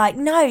I was like,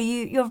 no,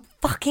 you're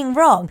fucking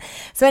wrong.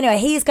 So anyway,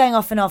 he's going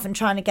off and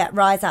trying to get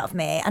rise out of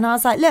me. And I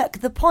was like, look,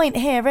 the point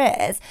here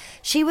is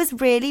she was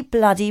really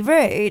bloody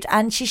rude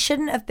and she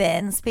shouldn't have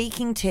been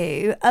speaking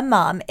to a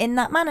mum in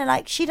that manner.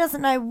 Like she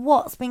doesn't know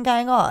what's been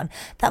going on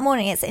that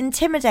morning. It's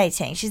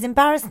intimidating. She's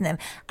embarrassing them.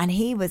 And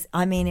he was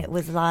not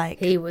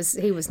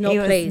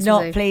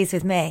pleased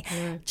with me.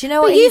 Yeah. Do you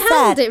know what he said? You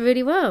handled it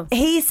really well.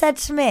 He said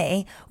to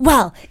me,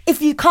 well,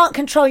 if you can't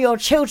control your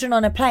children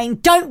on a plane,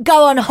 don't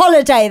go on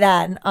holiday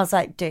then. I was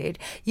like, dude,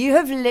 you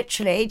have literally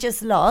literally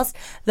just lost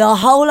the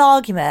whole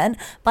argument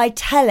by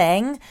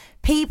telling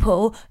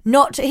people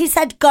not to. He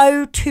said,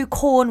 go to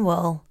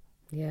Cornwall.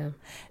 Yeah.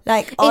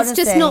 Like, honestly.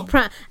 It's just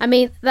not I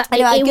mean, that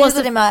anyway, I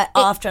wasn't Googled him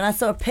after and I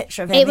saw a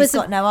picture of him. He's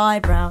got no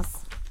eyebrows.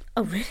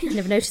 Oh, really? I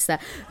never noticed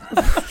that.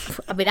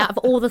 I mean, out of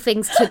all the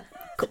things to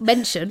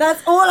mention.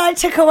 That's all I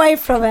took away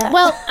from it.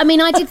 Well, I mean,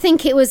 I did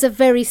think it was a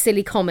very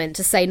silly comment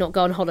to say not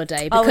go on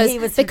holiday because he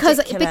was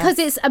ridiculous. Because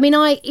it's. I mean,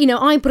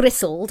 I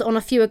bristled on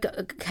a few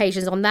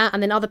occasions on that,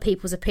 and then other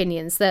people's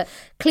opinions that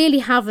clearly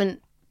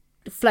haven't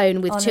flown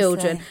with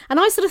children, and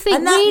I sort of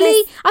think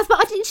really. Sure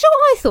what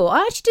I thought.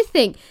 I actually did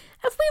think.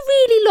 Have we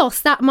really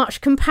lost that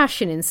much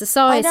compassion in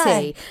society?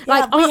 I know.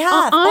 Like, we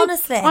have,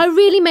 honestly. I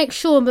really make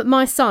sure that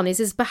my son is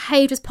as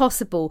behaved as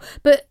possible,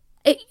 but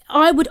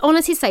I would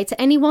honestly say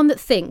to anyone that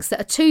thinks that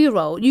a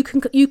 2-year-old you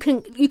could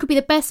be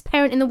the best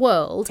parent in the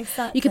world.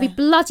 Exactly. You could be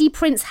bloody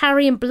Prince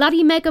Harry and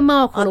bloody Meghan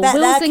Markle or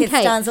Wilson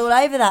Kate. Stands all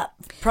over that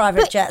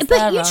private jet.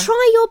 But you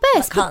try your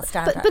best. I can't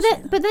stand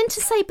it. But then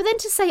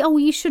to say, oh,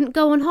 you shouldn't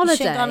go on holiday. You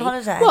shouldn't go on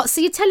holiday. What?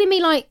 So you're telling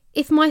me like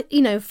if my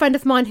friend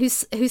of mine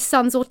whose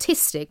son's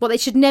autistic, well, they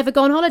should never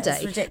go on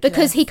holiday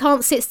because he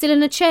can't sit still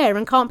in a chair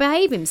and can't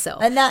behave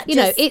himself. And that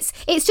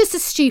it's just a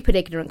stupid,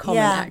 ignorant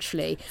comment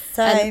actually.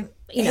 So.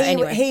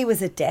 Anyway. He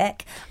was a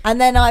dick.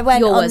 And then I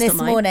went on this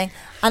morning,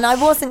 and I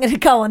wasn't going to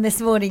go on this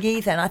morning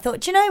either. And I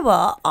thought, do you know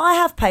what? I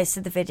have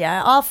posted the video.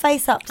 I'll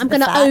face up to I'm going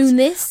to own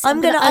this.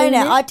 I'm going to own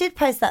it. I did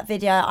post that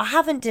video. I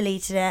haven't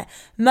deleted it.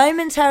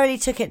 Momentarily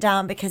took it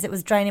down because it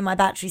was draining my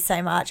battery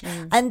so much.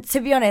 And to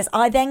be honest,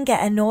 I then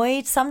get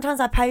annoyed. Sometimes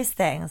I post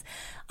things.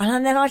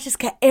 And then I just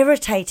get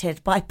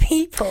irritated by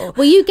people.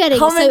 Well, you get it.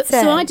 Commenting.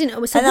 So I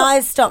didn't. So and then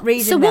I stopped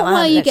reading. So them. what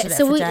were you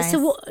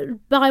getting?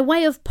 By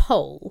way of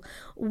poll,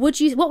 what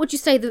would you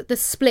say that the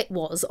split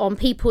was on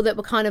people that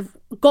were kind of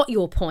got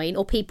your point,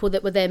 or people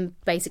that were then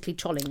basically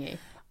trolling you?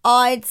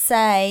 I'd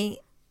say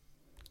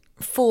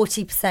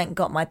 40%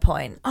 got my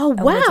point. Oh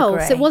wow!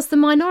 So it was the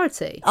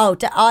minority. Oh,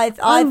 really?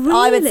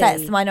 I would say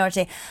it's the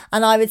minority,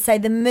 and I would say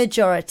the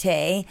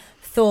majority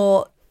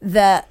thought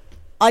that.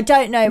 I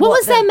don't know. What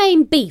was their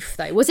main beef,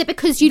 though? Was it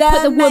because you'd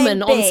put the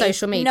woman on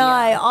social media? No,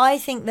 I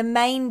think the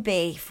main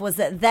beef was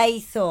that they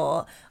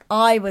thought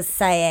I was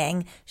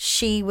saying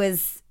she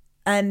was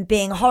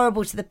being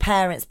horrible to the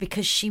parents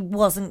because she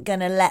wasn't going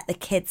to let the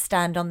kid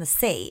stand on the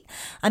seat.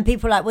 And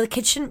people were like, well, the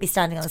kid shouldn't be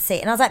standing on the seat.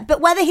 And I was like, but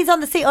whether he's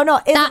on the seat or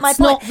not isn't my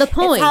point. That's not the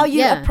point. It's how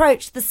you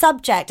approach the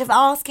subject of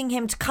asking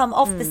him to come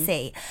off the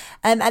seat.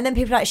 And then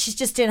people are like, she's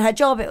just doing her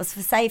job. It was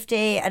for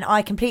safety. And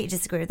I completely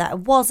disagree with that. It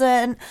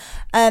wasn't.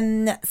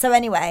 So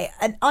anyway,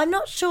 and I'm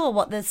not sure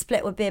what the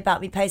split would be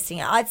about me posting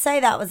it. I'd say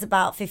that was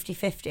about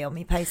 50-50 on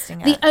me posting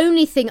it. The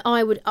only thing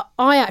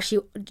I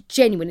actually,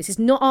 genuine, this is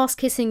not ass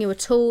kissing you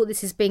at all.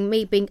 This is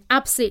me being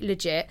absolutely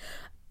legit.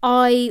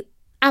 I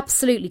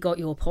absolutely got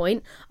your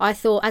point. I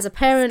thought as a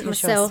parent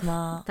myself,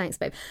 thanks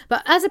babe,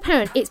 but as a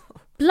parent it's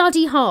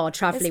bloody hard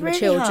travelling with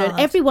children. Hard.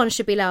 Everyone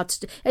should be allowed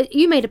to.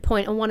 You made a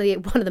point on one of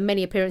the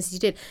many appearances you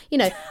did.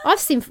 I've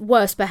seen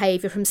worse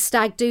behaviour from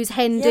stag doos,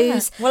 hen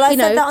doos. Well, I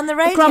said that on the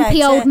radio.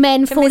 Grumpy old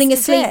men falling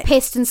asleep,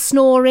 pissed and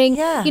snoring.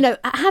 Yeah.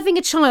 Having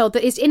a child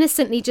that is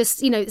innocently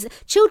just.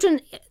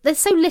 Children. They're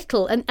so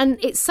little, and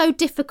it's so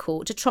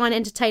difficult to try and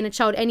entertain a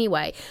child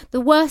anyway.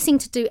 The worst thing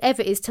to do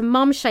ever is to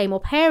mum shame or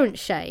parent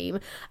shame,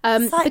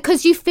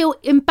 because you feel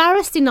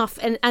embarrassed enough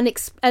and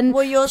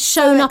you're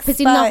shown up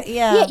as enough.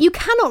 Yeah, you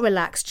cannot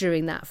relax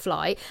during that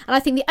flight. And I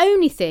think the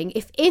only thing,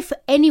 if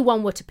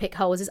anyone were to pick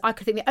holes, is I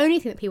could think the only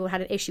thing that people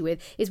had an issue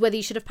with is whether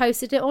you should have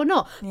posted it or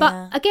not. Yeah.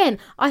 But again,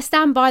 I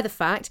stand by the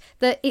fact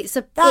that it's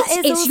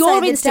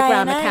your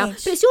Instagram account.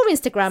 But it's your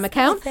Instagram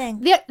account.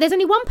 There's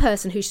only one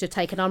person who should have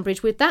taken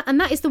umbrage with that, and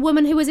that is the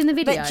woman who was in the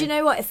video. But do you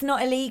know what? It's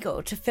not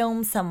illegal to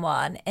film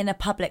someone in a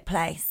public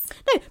place.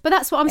 No, but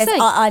that's what I'm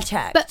saying. I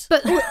checked.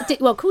 But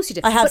well, of course you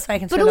did. I have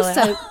spoken to a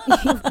lawyer.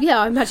 But also, yeah,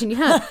 I imagine you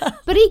have.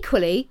 But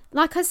equally,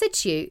 like I said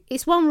to you,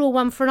 it's one rule,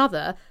 one for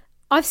another.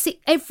 I've seen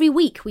every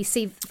week we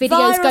see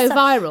videos go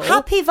viral.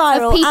 Happy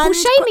viral. Of people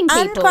shaming people.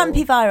 And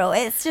grumpy viral.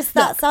 It's just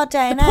that's our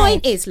day and age. The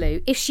point is,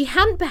 Lou, if she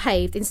hadn't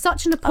behaved in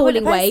such an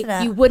appalling way,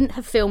 you wouldn't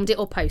have filmed it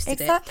or posted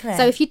it.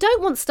 So if you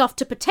don't want stuff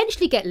to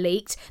potentially get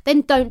leaked,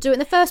 then don't do it in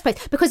the first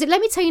place. Because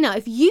let me tell you now,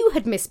 if you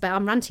had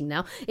I'm ranting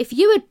now, if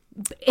you had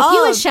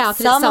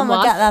shouted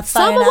at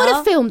someone would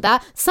have filmed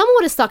that, someone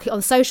would have stuck it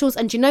on socials,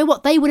 and do you know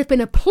what? They would have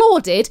been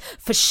applauded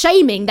for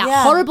shaming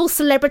that horrible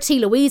celebrity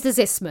Louisa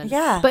Zisman.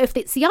 Yeah. But if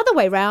it's the other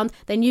way round,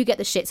 then you get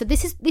the shit. So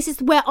this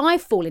is where I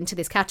fall into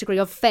this category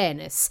of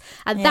fairness,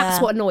 and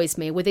that's what annoys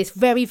me with this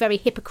very, very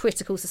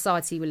hypocritical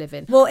society we live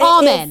in. Well,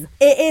 Amen.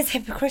 It is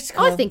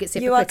hypocritical. I think it's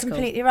hypocritical. You are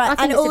completely right.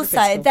 And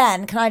also,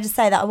 then, can I just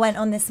say that I went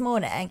on this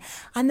morning,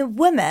 and the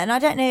woman, I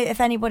don't know if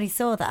anybody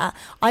saw that,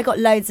 I got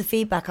loads of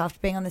feedback after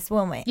being on this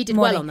morning. You did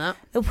well on that.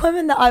 The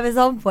woman that I was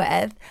on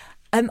with,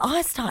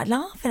 I started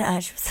laughing at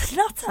her. She was a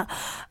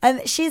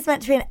nutter. She's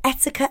meant to be an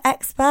etiquette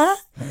expert.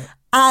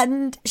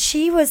 And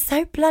she was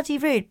so bloody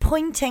rude,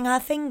 pointing her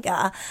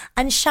finger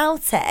and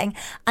shouting.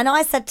 And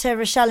I said to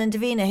Rochelle and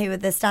Davina, who were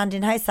the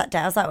standing hosts that day,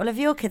 I was like, well, have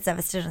your kids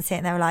ever stood on seat?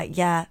 And they were like,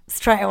 yeah,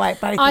 straight away,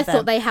 both of them. I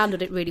thought they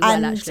handled it really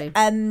well, actually.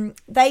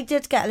 They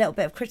did get a little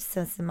bit of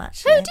criticism,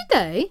 actually. Oh, did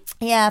they?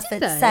 Yeah, for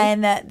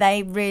saying that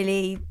they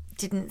really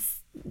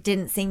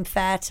didn't seem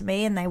fair to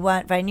me and they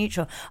weren't very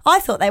neutral. I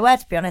thought they were,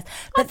 to be honest.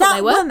 But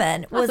that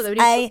woman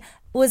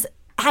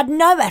had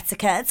no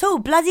etiquette at all.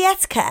 Bloody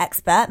etiquette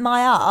expert,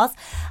 my arse.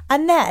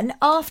 And then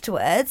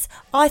afterwards,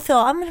 I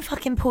thought, I'm going to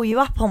fucking pull you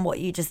up on what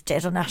you just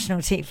did on national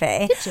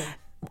TV. Did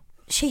you?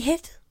 She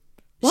hid.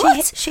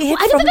 What? She hid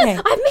from me.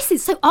 I missed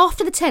it. So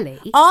after the telly?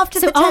 After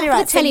the telly,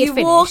 right? So you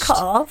finished, walk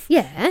off.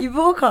 Yeah. You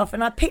walk off,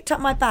 and I picked up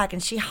my bag,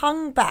 and she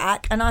hung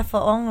back, and I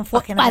thought, oh, I'm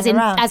fucking hang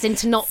around. As in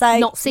to not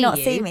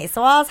see me.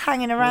 So I was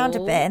hanging around a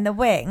bit in the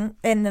wing,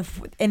 in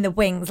the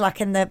wings, like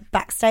in the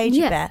backstage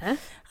a bit,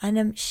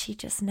 and she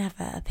just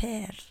never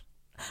appeared,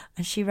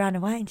 and she ran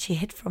away and she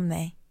hid from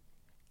me.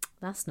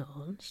 That's not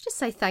on. She just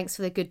say thanks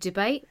for the good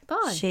debate.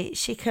 Bye.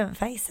 She couldn't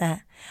face it.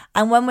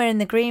 And when we're in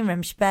the green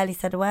room, she barely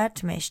said a word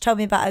to me. She told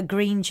me about her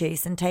green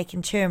juice and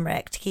taking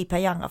turmeric to keep her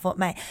young. I thought,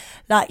 mate,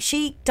 like,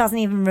 she doesn't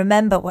even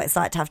remember what it's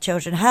like to have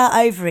children. Her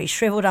ovaries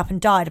shriveled up and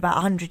died about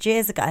 100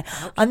 years ago.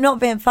 I'm not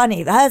being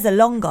funny, but hers are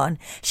long gone.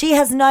 She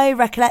has no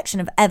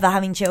recollection of ever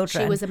having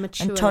children. She was a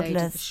mature and toddlers.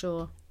 lady, for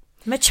sure.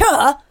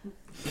 Mature?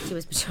 She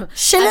was mature.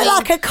 She looked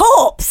like a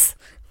corpse.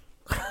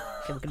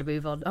 Okay, we're going to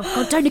move on. Oh,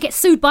 God, don't get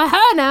sued by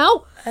her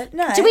now.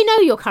 No. Do we know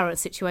your current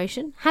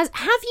situation? Have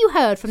you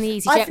heard from the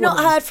EasyJet I've not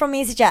woman? heard from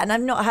EasyJet, and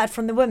I've not heard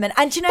from the woman.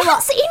 And do you know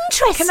That's what?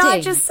 interesting. Can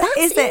I just say,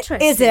 That's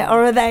is it,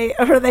 or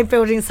are they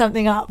building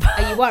something up?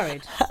 Are you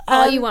worried?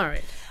 Are you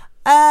worried?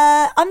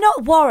 I'm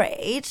not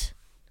worried,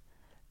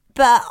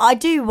 but I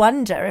do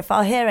wonder if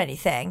I'll hear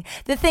anything.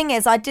 The thing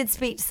is, I did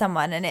speak to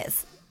someone, and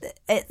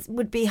it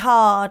would be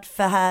hard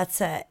for her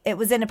to. It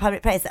was in a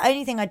public place. The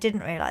only thing I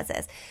didn't realise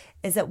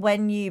is that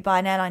when you buy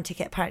an airline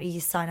ticket, apparently you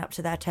sign up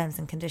to their terms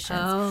and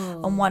conditions.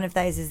 Oh. And one of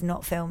those is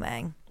not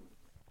filming.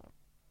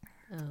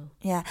 Oh.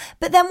 Yeah.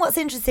 But then what's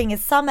interesting is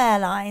some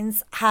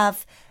airlines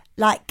have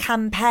like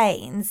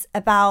campaigns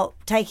about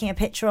taking a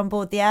picture on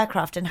board the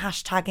aircraft and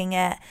hashtagging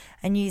it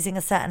and using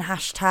a certain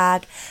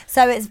hashtag.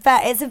 So it's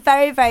a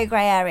very, very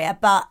grey area.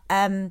 But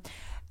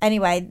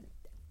anyway,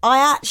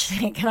 I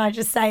actually, can I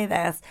just say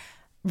this?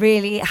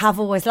 Really have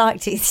always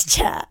liked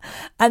EasyJet.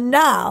 And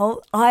now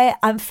I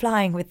am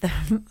flying with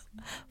them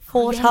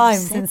 4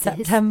 times in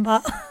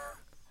September.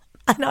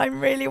 And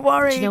I'm really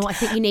worried. Do you know what I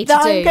think you need to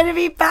do? I'm going to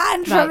be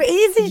banned from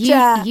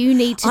EasyJet. You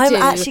need to I'm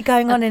actually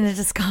going on in a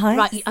disguise.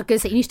 Right, I'm going to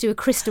say you need to do a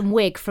Kristen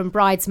Wiig from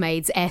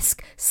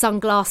Bridesmaids-esque,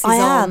 sunglasses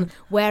on,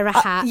 wear a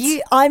hat.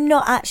 I'm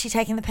not actually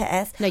taking the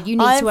piss. No, you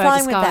need to wear a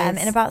disguise. I'm flying with them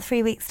in about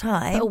 3 weeks'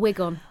 time. Put a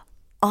wig on.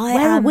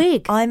 Wear a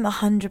wig. I'm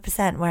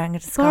 100% wearing a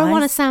disguise. Borrow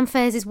one of Sam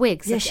Fairs'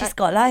 wigs. Yeah, she's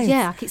got loads.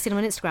 Yeah, I keep seeing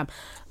them on Instagram.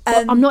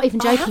 I'm not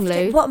even joking,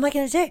 Lou. What am I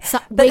going to do?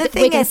 But the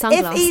thing is,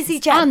 if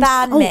EasyJet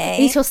banned me... at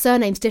least your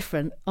surname's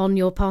different on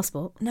your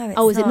passport. No,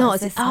 it's not.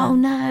 Is it not? Oh,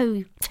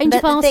 no. Change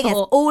your passport. The thing is,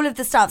 all of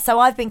the staff... So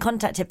I've been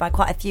contacted by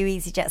quite a few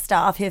EasyJet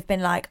staff who have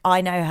been like, I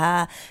know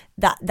her,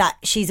 that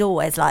she's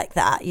always like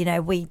that. You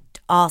know, we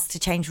asked to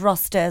change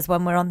rosters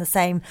when we're on the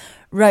same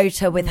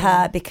rota with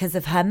her because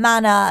of her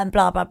manner and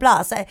blah, blah,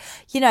 blah. So,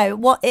 you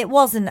know, it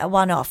wasn't a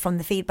one-off from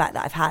the feedback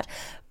that I've had.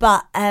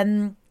 But...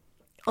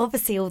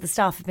 obviously all the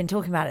staff have been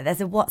talking about it. There's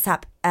a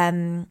WhatsApp,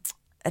 not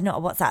a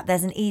WhatsApp,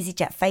 there's an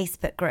EasyJet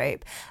Facebook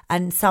group,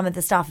 and some of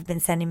the staff have been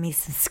sending me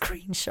some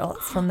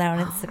screenshots from there on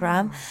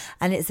Instagram,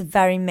 and it's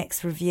very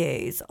mixed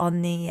reviews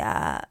on the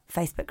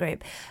Facebook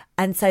group.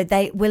 And so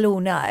they'll all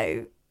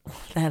know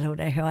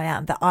who I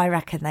am, but I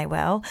reckon they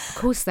will. Of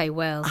course they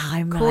will.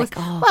 I'm like,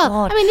 oh, well,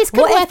 God. I mean, this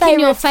could work in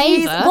your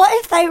favour. What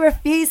if they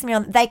refuse me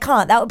on... They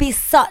can't. That would be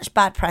such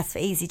bad press for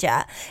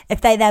EasyJet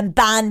if they then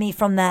ban me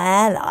from their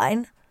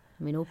airline.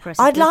 I mean, all press.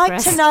 I'd like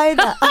to know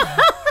that.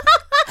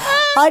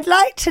 I'd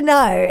like to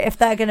know if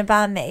they're going to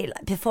ban me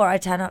before I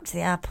turn up to the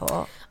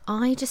airport.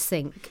 I just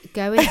think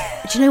do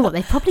you know what?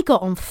 They've probably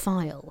got on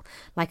file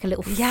like a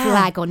little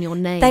flag on your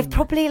name. They've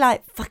probably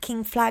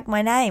flagged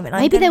my name. And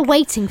maybe they're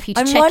waiting for you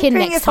to check in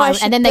next time,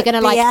 and then they're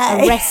going to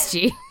arrest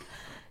you.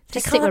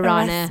 Just stick with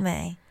Ryanair.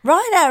 Me.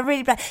 Ryanair are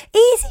really bloody...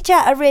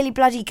 EasyJet are really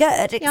bloody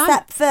good,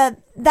 except for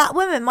that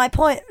woman. My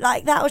point,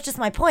 that was just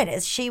my point,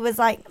 is she was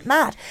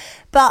mad.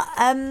 But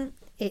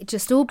it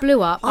just all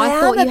blew up. I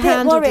thought am you a bit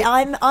handled worried.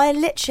 it. I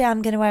literally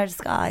am going to wear a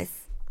disguise.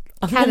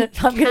 I'm going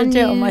to do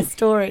it on my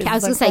stories. I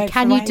was going to say,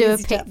 can you do a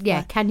pic?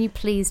 Yeah, can you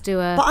please do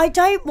a... But I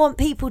don't want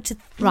people to...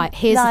 Right,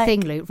 here's the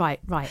thing, Lou.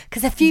 Right.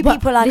 Because a few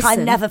people are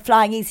I'm never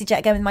flying EasyJet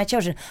again with my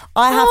children.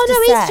 I have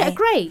to say... EasyJet are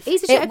great.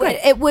 EasyJet are great.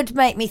 It would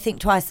make me think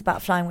twice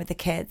about flying with the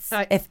kids.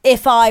 Right.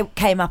 If I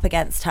came up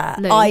against her.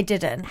 Lou, I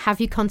didn't. Have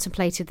you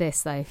contemplated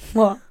this, though?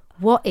 What?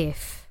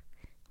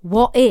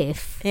 What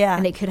if, yeah.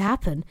 and it could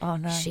happen, oh,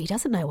 no. She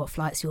doesn't know what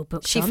flights you're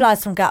booked on. She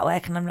flies from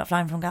Gatwick and I'm not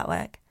flying from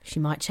Gatwick. She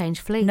might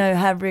change fleet. No,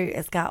 her route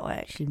is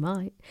Gatwick. She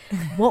might.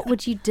 What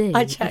would you do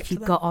if you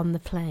that. got on the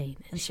plane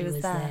and she was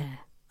there?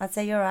 I'd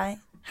say, you're right.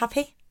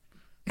 Happy?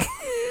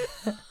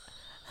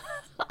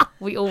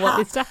 We all want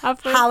this to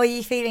happen. How are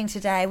you feeling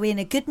today? Are we in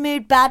a good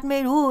mood, bad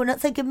mood? Ooh,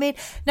 not so good mood.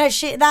 No,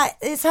 that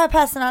it's her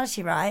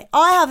personality, right?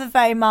 I have a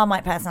very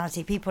Marmite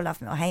personality. People love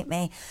me or hate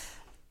me.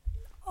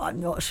 I'm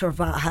not sure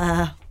about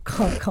her.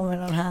 Can't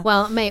comment on her.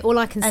 Well, mate, all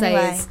I can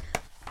say is,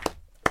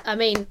 I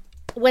mean,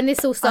 when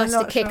this all started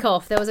to kick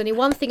off, there was only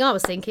one thing I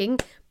was thinking: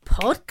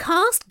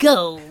 podcast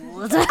gold.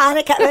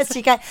 Anna kept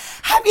messaging going,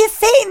 have you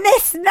seen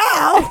this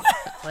now?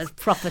 I was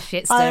proper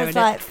shit stirring. I was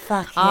like,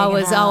 fucking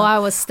I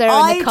was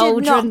stirring the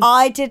cauldron.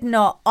 I did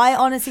not. I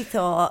honestly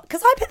thought,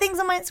 because I put things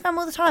on my Instagram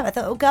all the time. I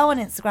thought it would go on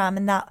Instagram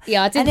and that.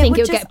 Yeah, I didn't think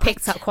it would get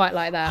picked up quite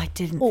like that. I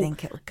didn't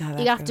think it would go.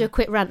 You have to do a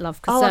quick rant, love.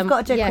 I've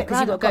got to do a quick rant. because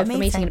you've got to go for a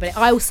meeting in a bit.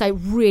 I also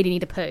really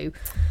need a poo.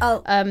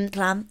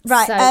 Clam.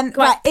 Right,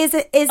 right. Is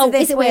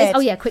it weird? Oh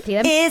yeah, quickly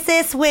then. Is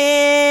this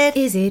weird?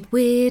 Is it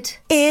weird?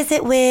 Is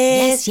it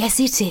weird? Yes,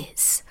 it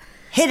is.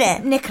 Hit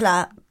it,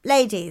 Nicola.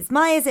 Ladies,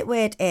 my is it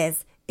weird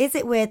is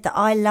it weird that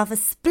I love a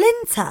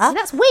splinter?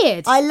 That's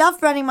weird. I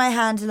love running my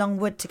hand along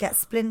wood to get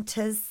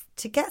splinters,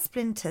 to get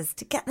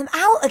them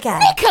out again.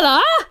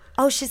 Nicola!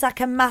 Oh, she's like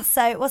a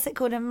what's it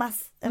called?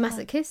 Masochist?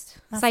 Sadomasochist?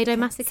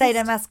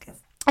 Sadomasochist.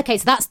 Okay,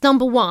 so that's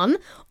number one.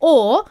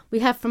 Or we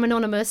have from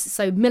Anonymous,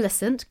 so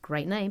Millicent,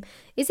 great name.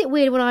 Is it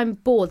weird when I'm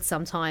bored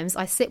sometimes?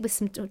 I sit with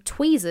some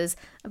tweezers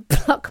and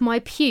pluck my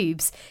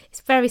pubes.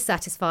 It's very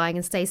satisfying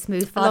and stays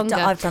smooth for longer.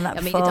 I've done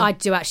that before. I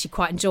do actually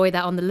quite enjoy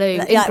that on the loo.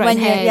 Ingrown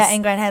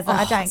hairs.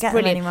 I don't get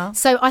them anymore.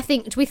 So I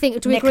think, do we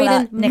Nicola, agree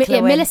then?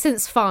 Nicola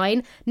Millicent's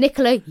fine.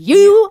 Nicola,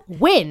 you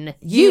win.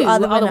 You are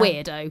the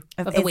weirdo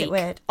of the week. Is it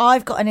weird?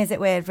 I've got an is it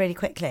weird really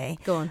quickly.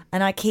 Go on.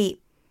 And I keep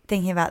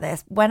thinking about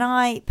this. When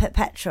I put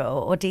petrol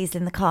or diesel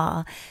in the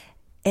car,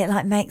 it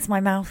like makes my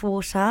mouth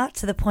water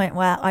to the point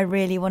where I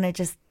really want to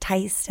just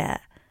taste it.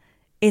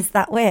 Is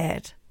that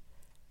weird?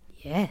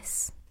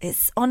 Yes.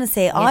 It's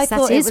honestly, I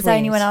thought it was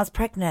only when I was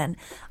pregnant,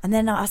 and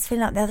then I was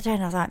feeling like the other day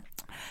and I was like,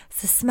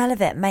 the smell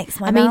of it makes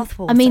my mouth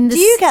water. Do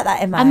you get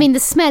that in my? I mean, the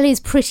smell is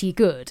pretty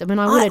good. I mean,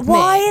 I will admit,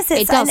 why is it?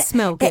 It does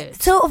smell good.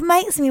 It sort of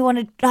makes me want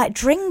to like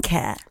drink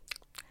it.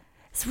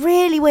 It's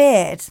really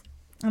weird.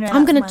 Anyway,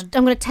 I'm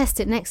gonna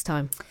test it next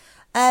time.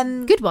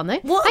 Good one though.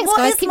 Thanks,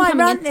 guys. Is Keep my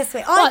coming rant in. this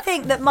week? I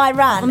think that my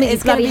rant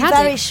is going to be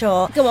very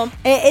short. Go on.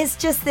 It is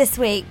just this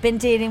week been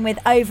dealing with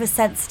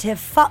oversensitive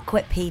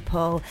fuckwit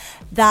people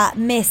that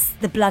miss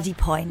the bloody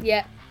point.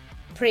 Yeah,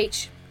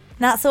 preach.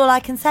 That's all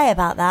I can say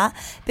about that,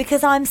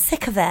 because I'm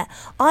sick of it.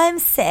 I'm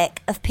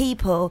sick of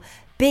people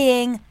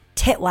being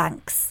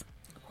titwanks.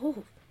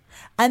 Ooh.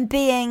 And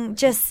being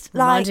just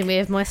reminding me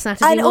of my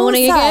Saturday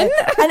morning again.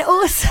 And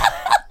also...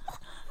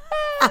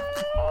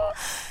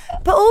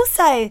 But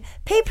also,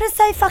 people are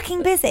so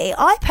fucking busy.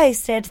 I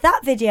posted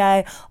that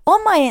video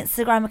on my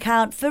Instagram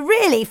account for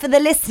the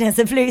listeners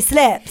of Loose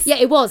Lips. Yeah,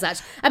 it was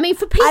actually. I mean,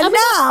 for people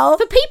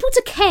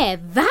to care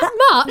that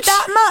much.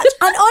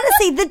 And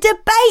honestly, the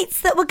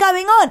debates that were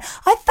going on,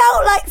 I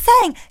felt like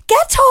saying,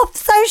 get off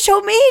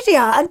social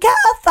media and get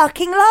a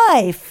fucking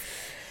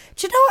life.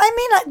 Do you know what I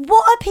mean? Like,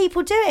 what are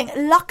people doing?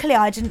 Luckily,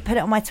 I didn't put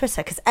it on my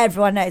Twitter because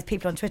everyone knows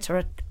people on Twitter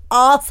are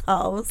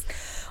arseholes.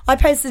 I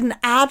posted an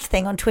ad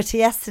thing on Twitter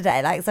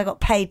yesterday, like, because I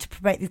got paid to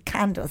promote these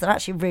candles. They're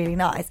actually really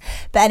nice.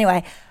 But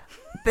anyway,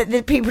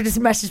 the people just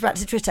messaged back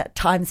to Twitter,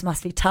 times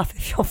must be tough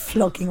if you're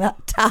flogging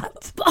that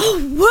tat.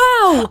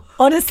 Oh, wow.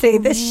 Honestly,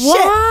 the shit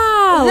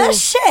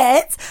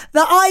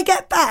that I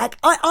get back,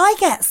 I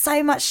get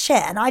so much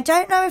shit. And I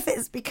don't know if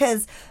it's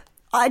because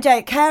I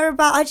don't care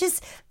about,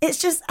 it's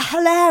just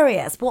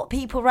hilarious what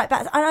people write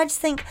back. And I just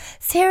think,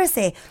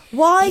 seriously,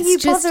 why are you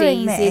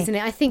bothering me? Isn't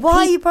it? I think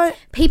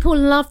people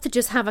love to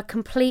just have a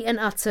complete and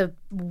utter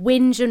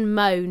whinge and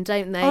moan,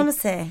 don't they?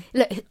 Honestly.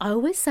 Look, I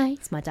always say,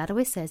 as my dad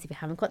always says, if you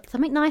haven't got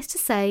something nice to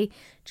say,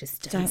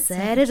 just don't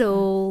say it at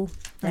all.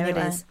 There it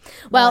is.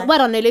 Well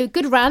done, Lulu.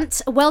 Good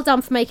rant. Well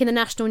done for making the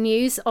national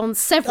news on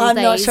several days.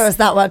 I'm not sure it's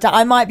that well done.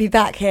 I might be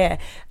back here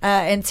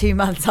in 2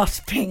 months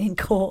after being in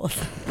court.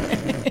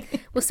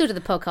 We'll still do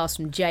the podcast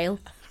from jail.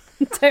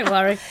 Don't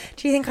worry.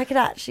 Do you think I could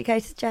actually go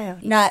to jail?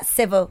 No, it's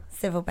civil.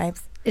 Civil,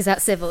 babes. Is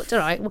that civil? It's all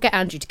right. We'll get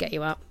Andrew to get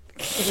you out.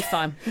 It'll be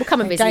fine. We'll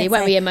come and visit you,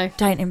 won't we, Imo?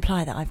 Don't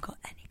imply that I've got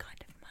any kind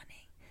of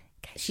money.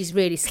 She's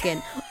really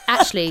skint.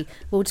 Actually,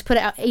 we'll just put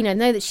it out,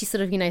 know that she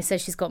sort of,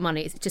 says she's got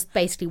money. It's just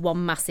basically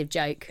one massive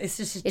joke. It's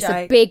just a joke. It's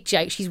a big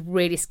joke. She's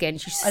really skint. You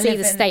should see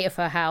the state of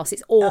her house.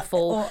 It's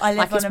awful. I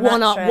live it's on a one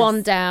mattress. up,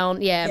 one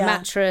down. Yeah,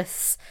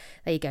 mattress.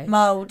 There you go.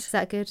 Mould. Is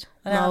that good?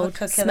 Mould.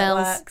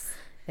 Smells.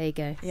 There you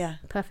go. Yeah.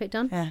 Perfect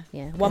done?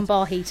 Yeah. 1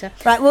 bar heater.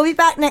 Right, we'll be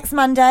back next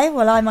Monday.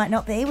 Well, I might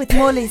not be, with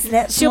more Loose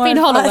Lips. She'll be in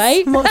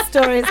Holloway. More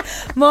stories,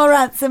 more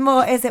rants and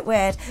more Is It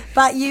Weird.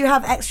 But you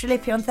have Extra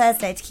Lippy on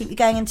Thursday to keep you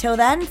going until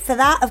then. For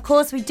that, of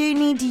course, we do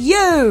need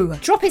you.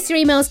 Drop us your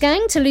emails,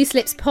 gang, to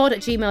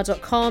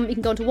looselipspod@gmail.com. You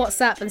can go onto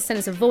WhatsApp and send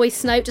us a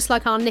voice note, just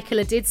like our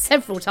Nicola did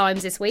several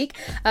times this week.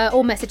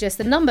 Or message us.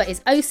 The number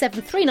is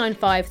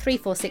 07395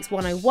 346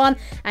 101.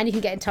 And you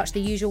can get in touch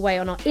the usual way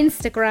on our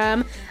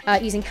Instagram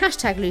using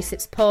hashtag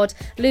looselipspod.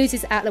 Lose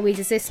is at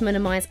Louisa Zisman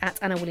and mine's at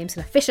Anna Williamson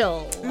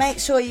Official. Make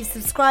sure you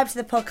subscribe to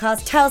the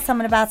podcast, tell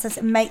someone about us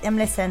and make them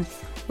listen.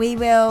 We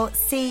will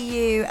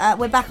see you.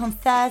 We're back on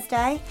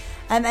Thursday.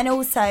 And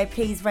also,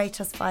 please rate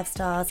us 5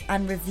 stars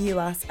and review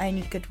us.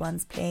 Only good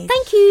ones, please.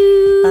 Thank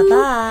you.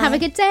 Bye-bye. Have a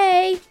good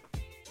day.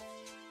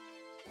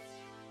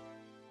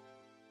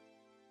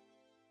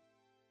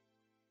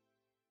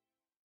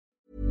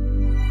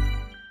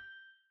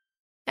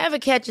 Ever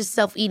catch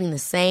yourself eating the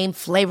same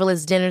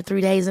flavorless dinner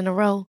 3 days in a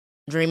row?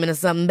 Dreaming of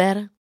something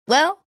better?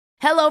 Well,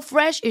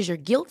 HelloFresh is your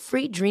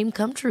guilt-free dream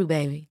come true,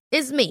 baby.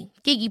 It's me,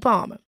 Keke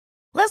Palmer.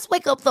 Let's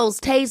wake up those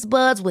taste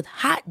buds with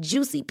hot,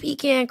 juicy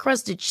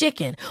pecan-crusted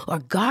chicken or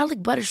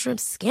garlic butter shrimp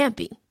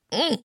scampi.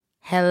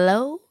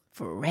 Hello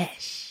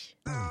Fresh.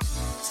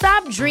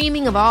 Stop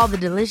dreaming of all the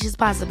delicious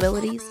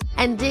possibilities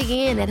and dig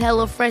in at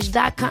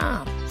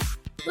HelloFresh.com.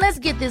 Let's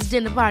get this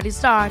dinner party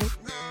started.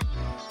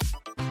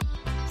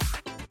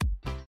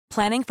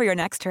 Planning for your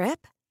next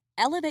trip?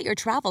 Elevate your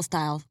travel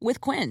style with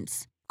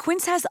Quince.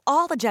 Quince has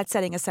all the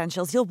jet-setting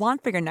essentials you'll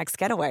want for your next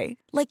getaway,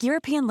 like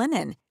European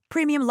linen,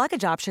 premium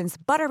luggage options,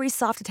 buttery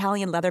soft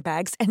Italian leather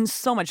bags, and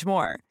so much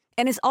more.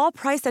 And is all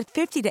priced at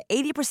 50 to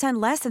 80%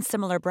 less than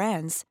similar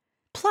brands.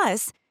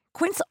 Plus,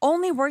 Quince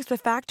only works with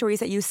factories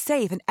that use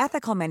safe and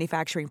ethical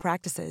manufacturing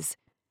practices.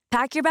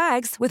 Pack your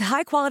bags with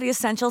high-quality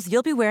essentials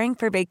you'll be wearing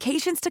for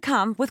vacations to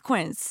come with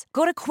Quince.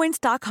 Go to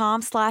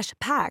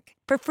quince.com/pack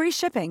for free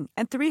shipping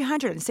and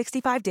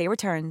 365-day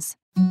returns.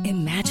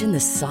 Imagine the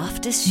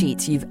softest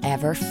sheets you've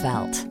ever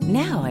felt.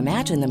 Now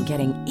imagine them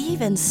getting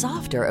even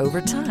softer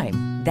over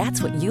time.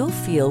 That's what you'll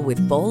feel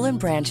with Boll &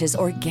 Branch's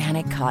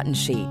organic cotton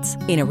sheets.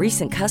 In a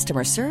recent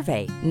customer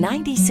survey,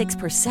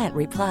 96%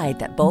 replied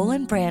that Boll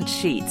 & Branch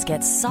sheets get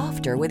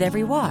softer with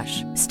every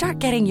wash. Start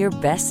getting your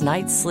best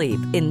night's sleep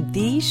in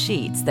these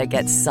sheets that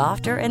get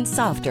softer and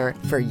softer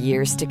for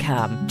years to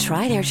come.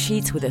 Try their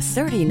sheets with a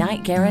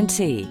 30-night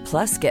guarantee.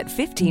 Plus, get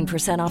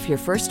 15% off your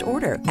first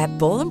order at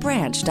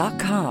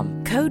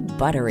bollandbranch.com. Code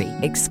BUTTERY.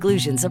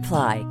 Exclusions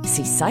apply.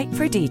 See site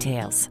for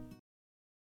details.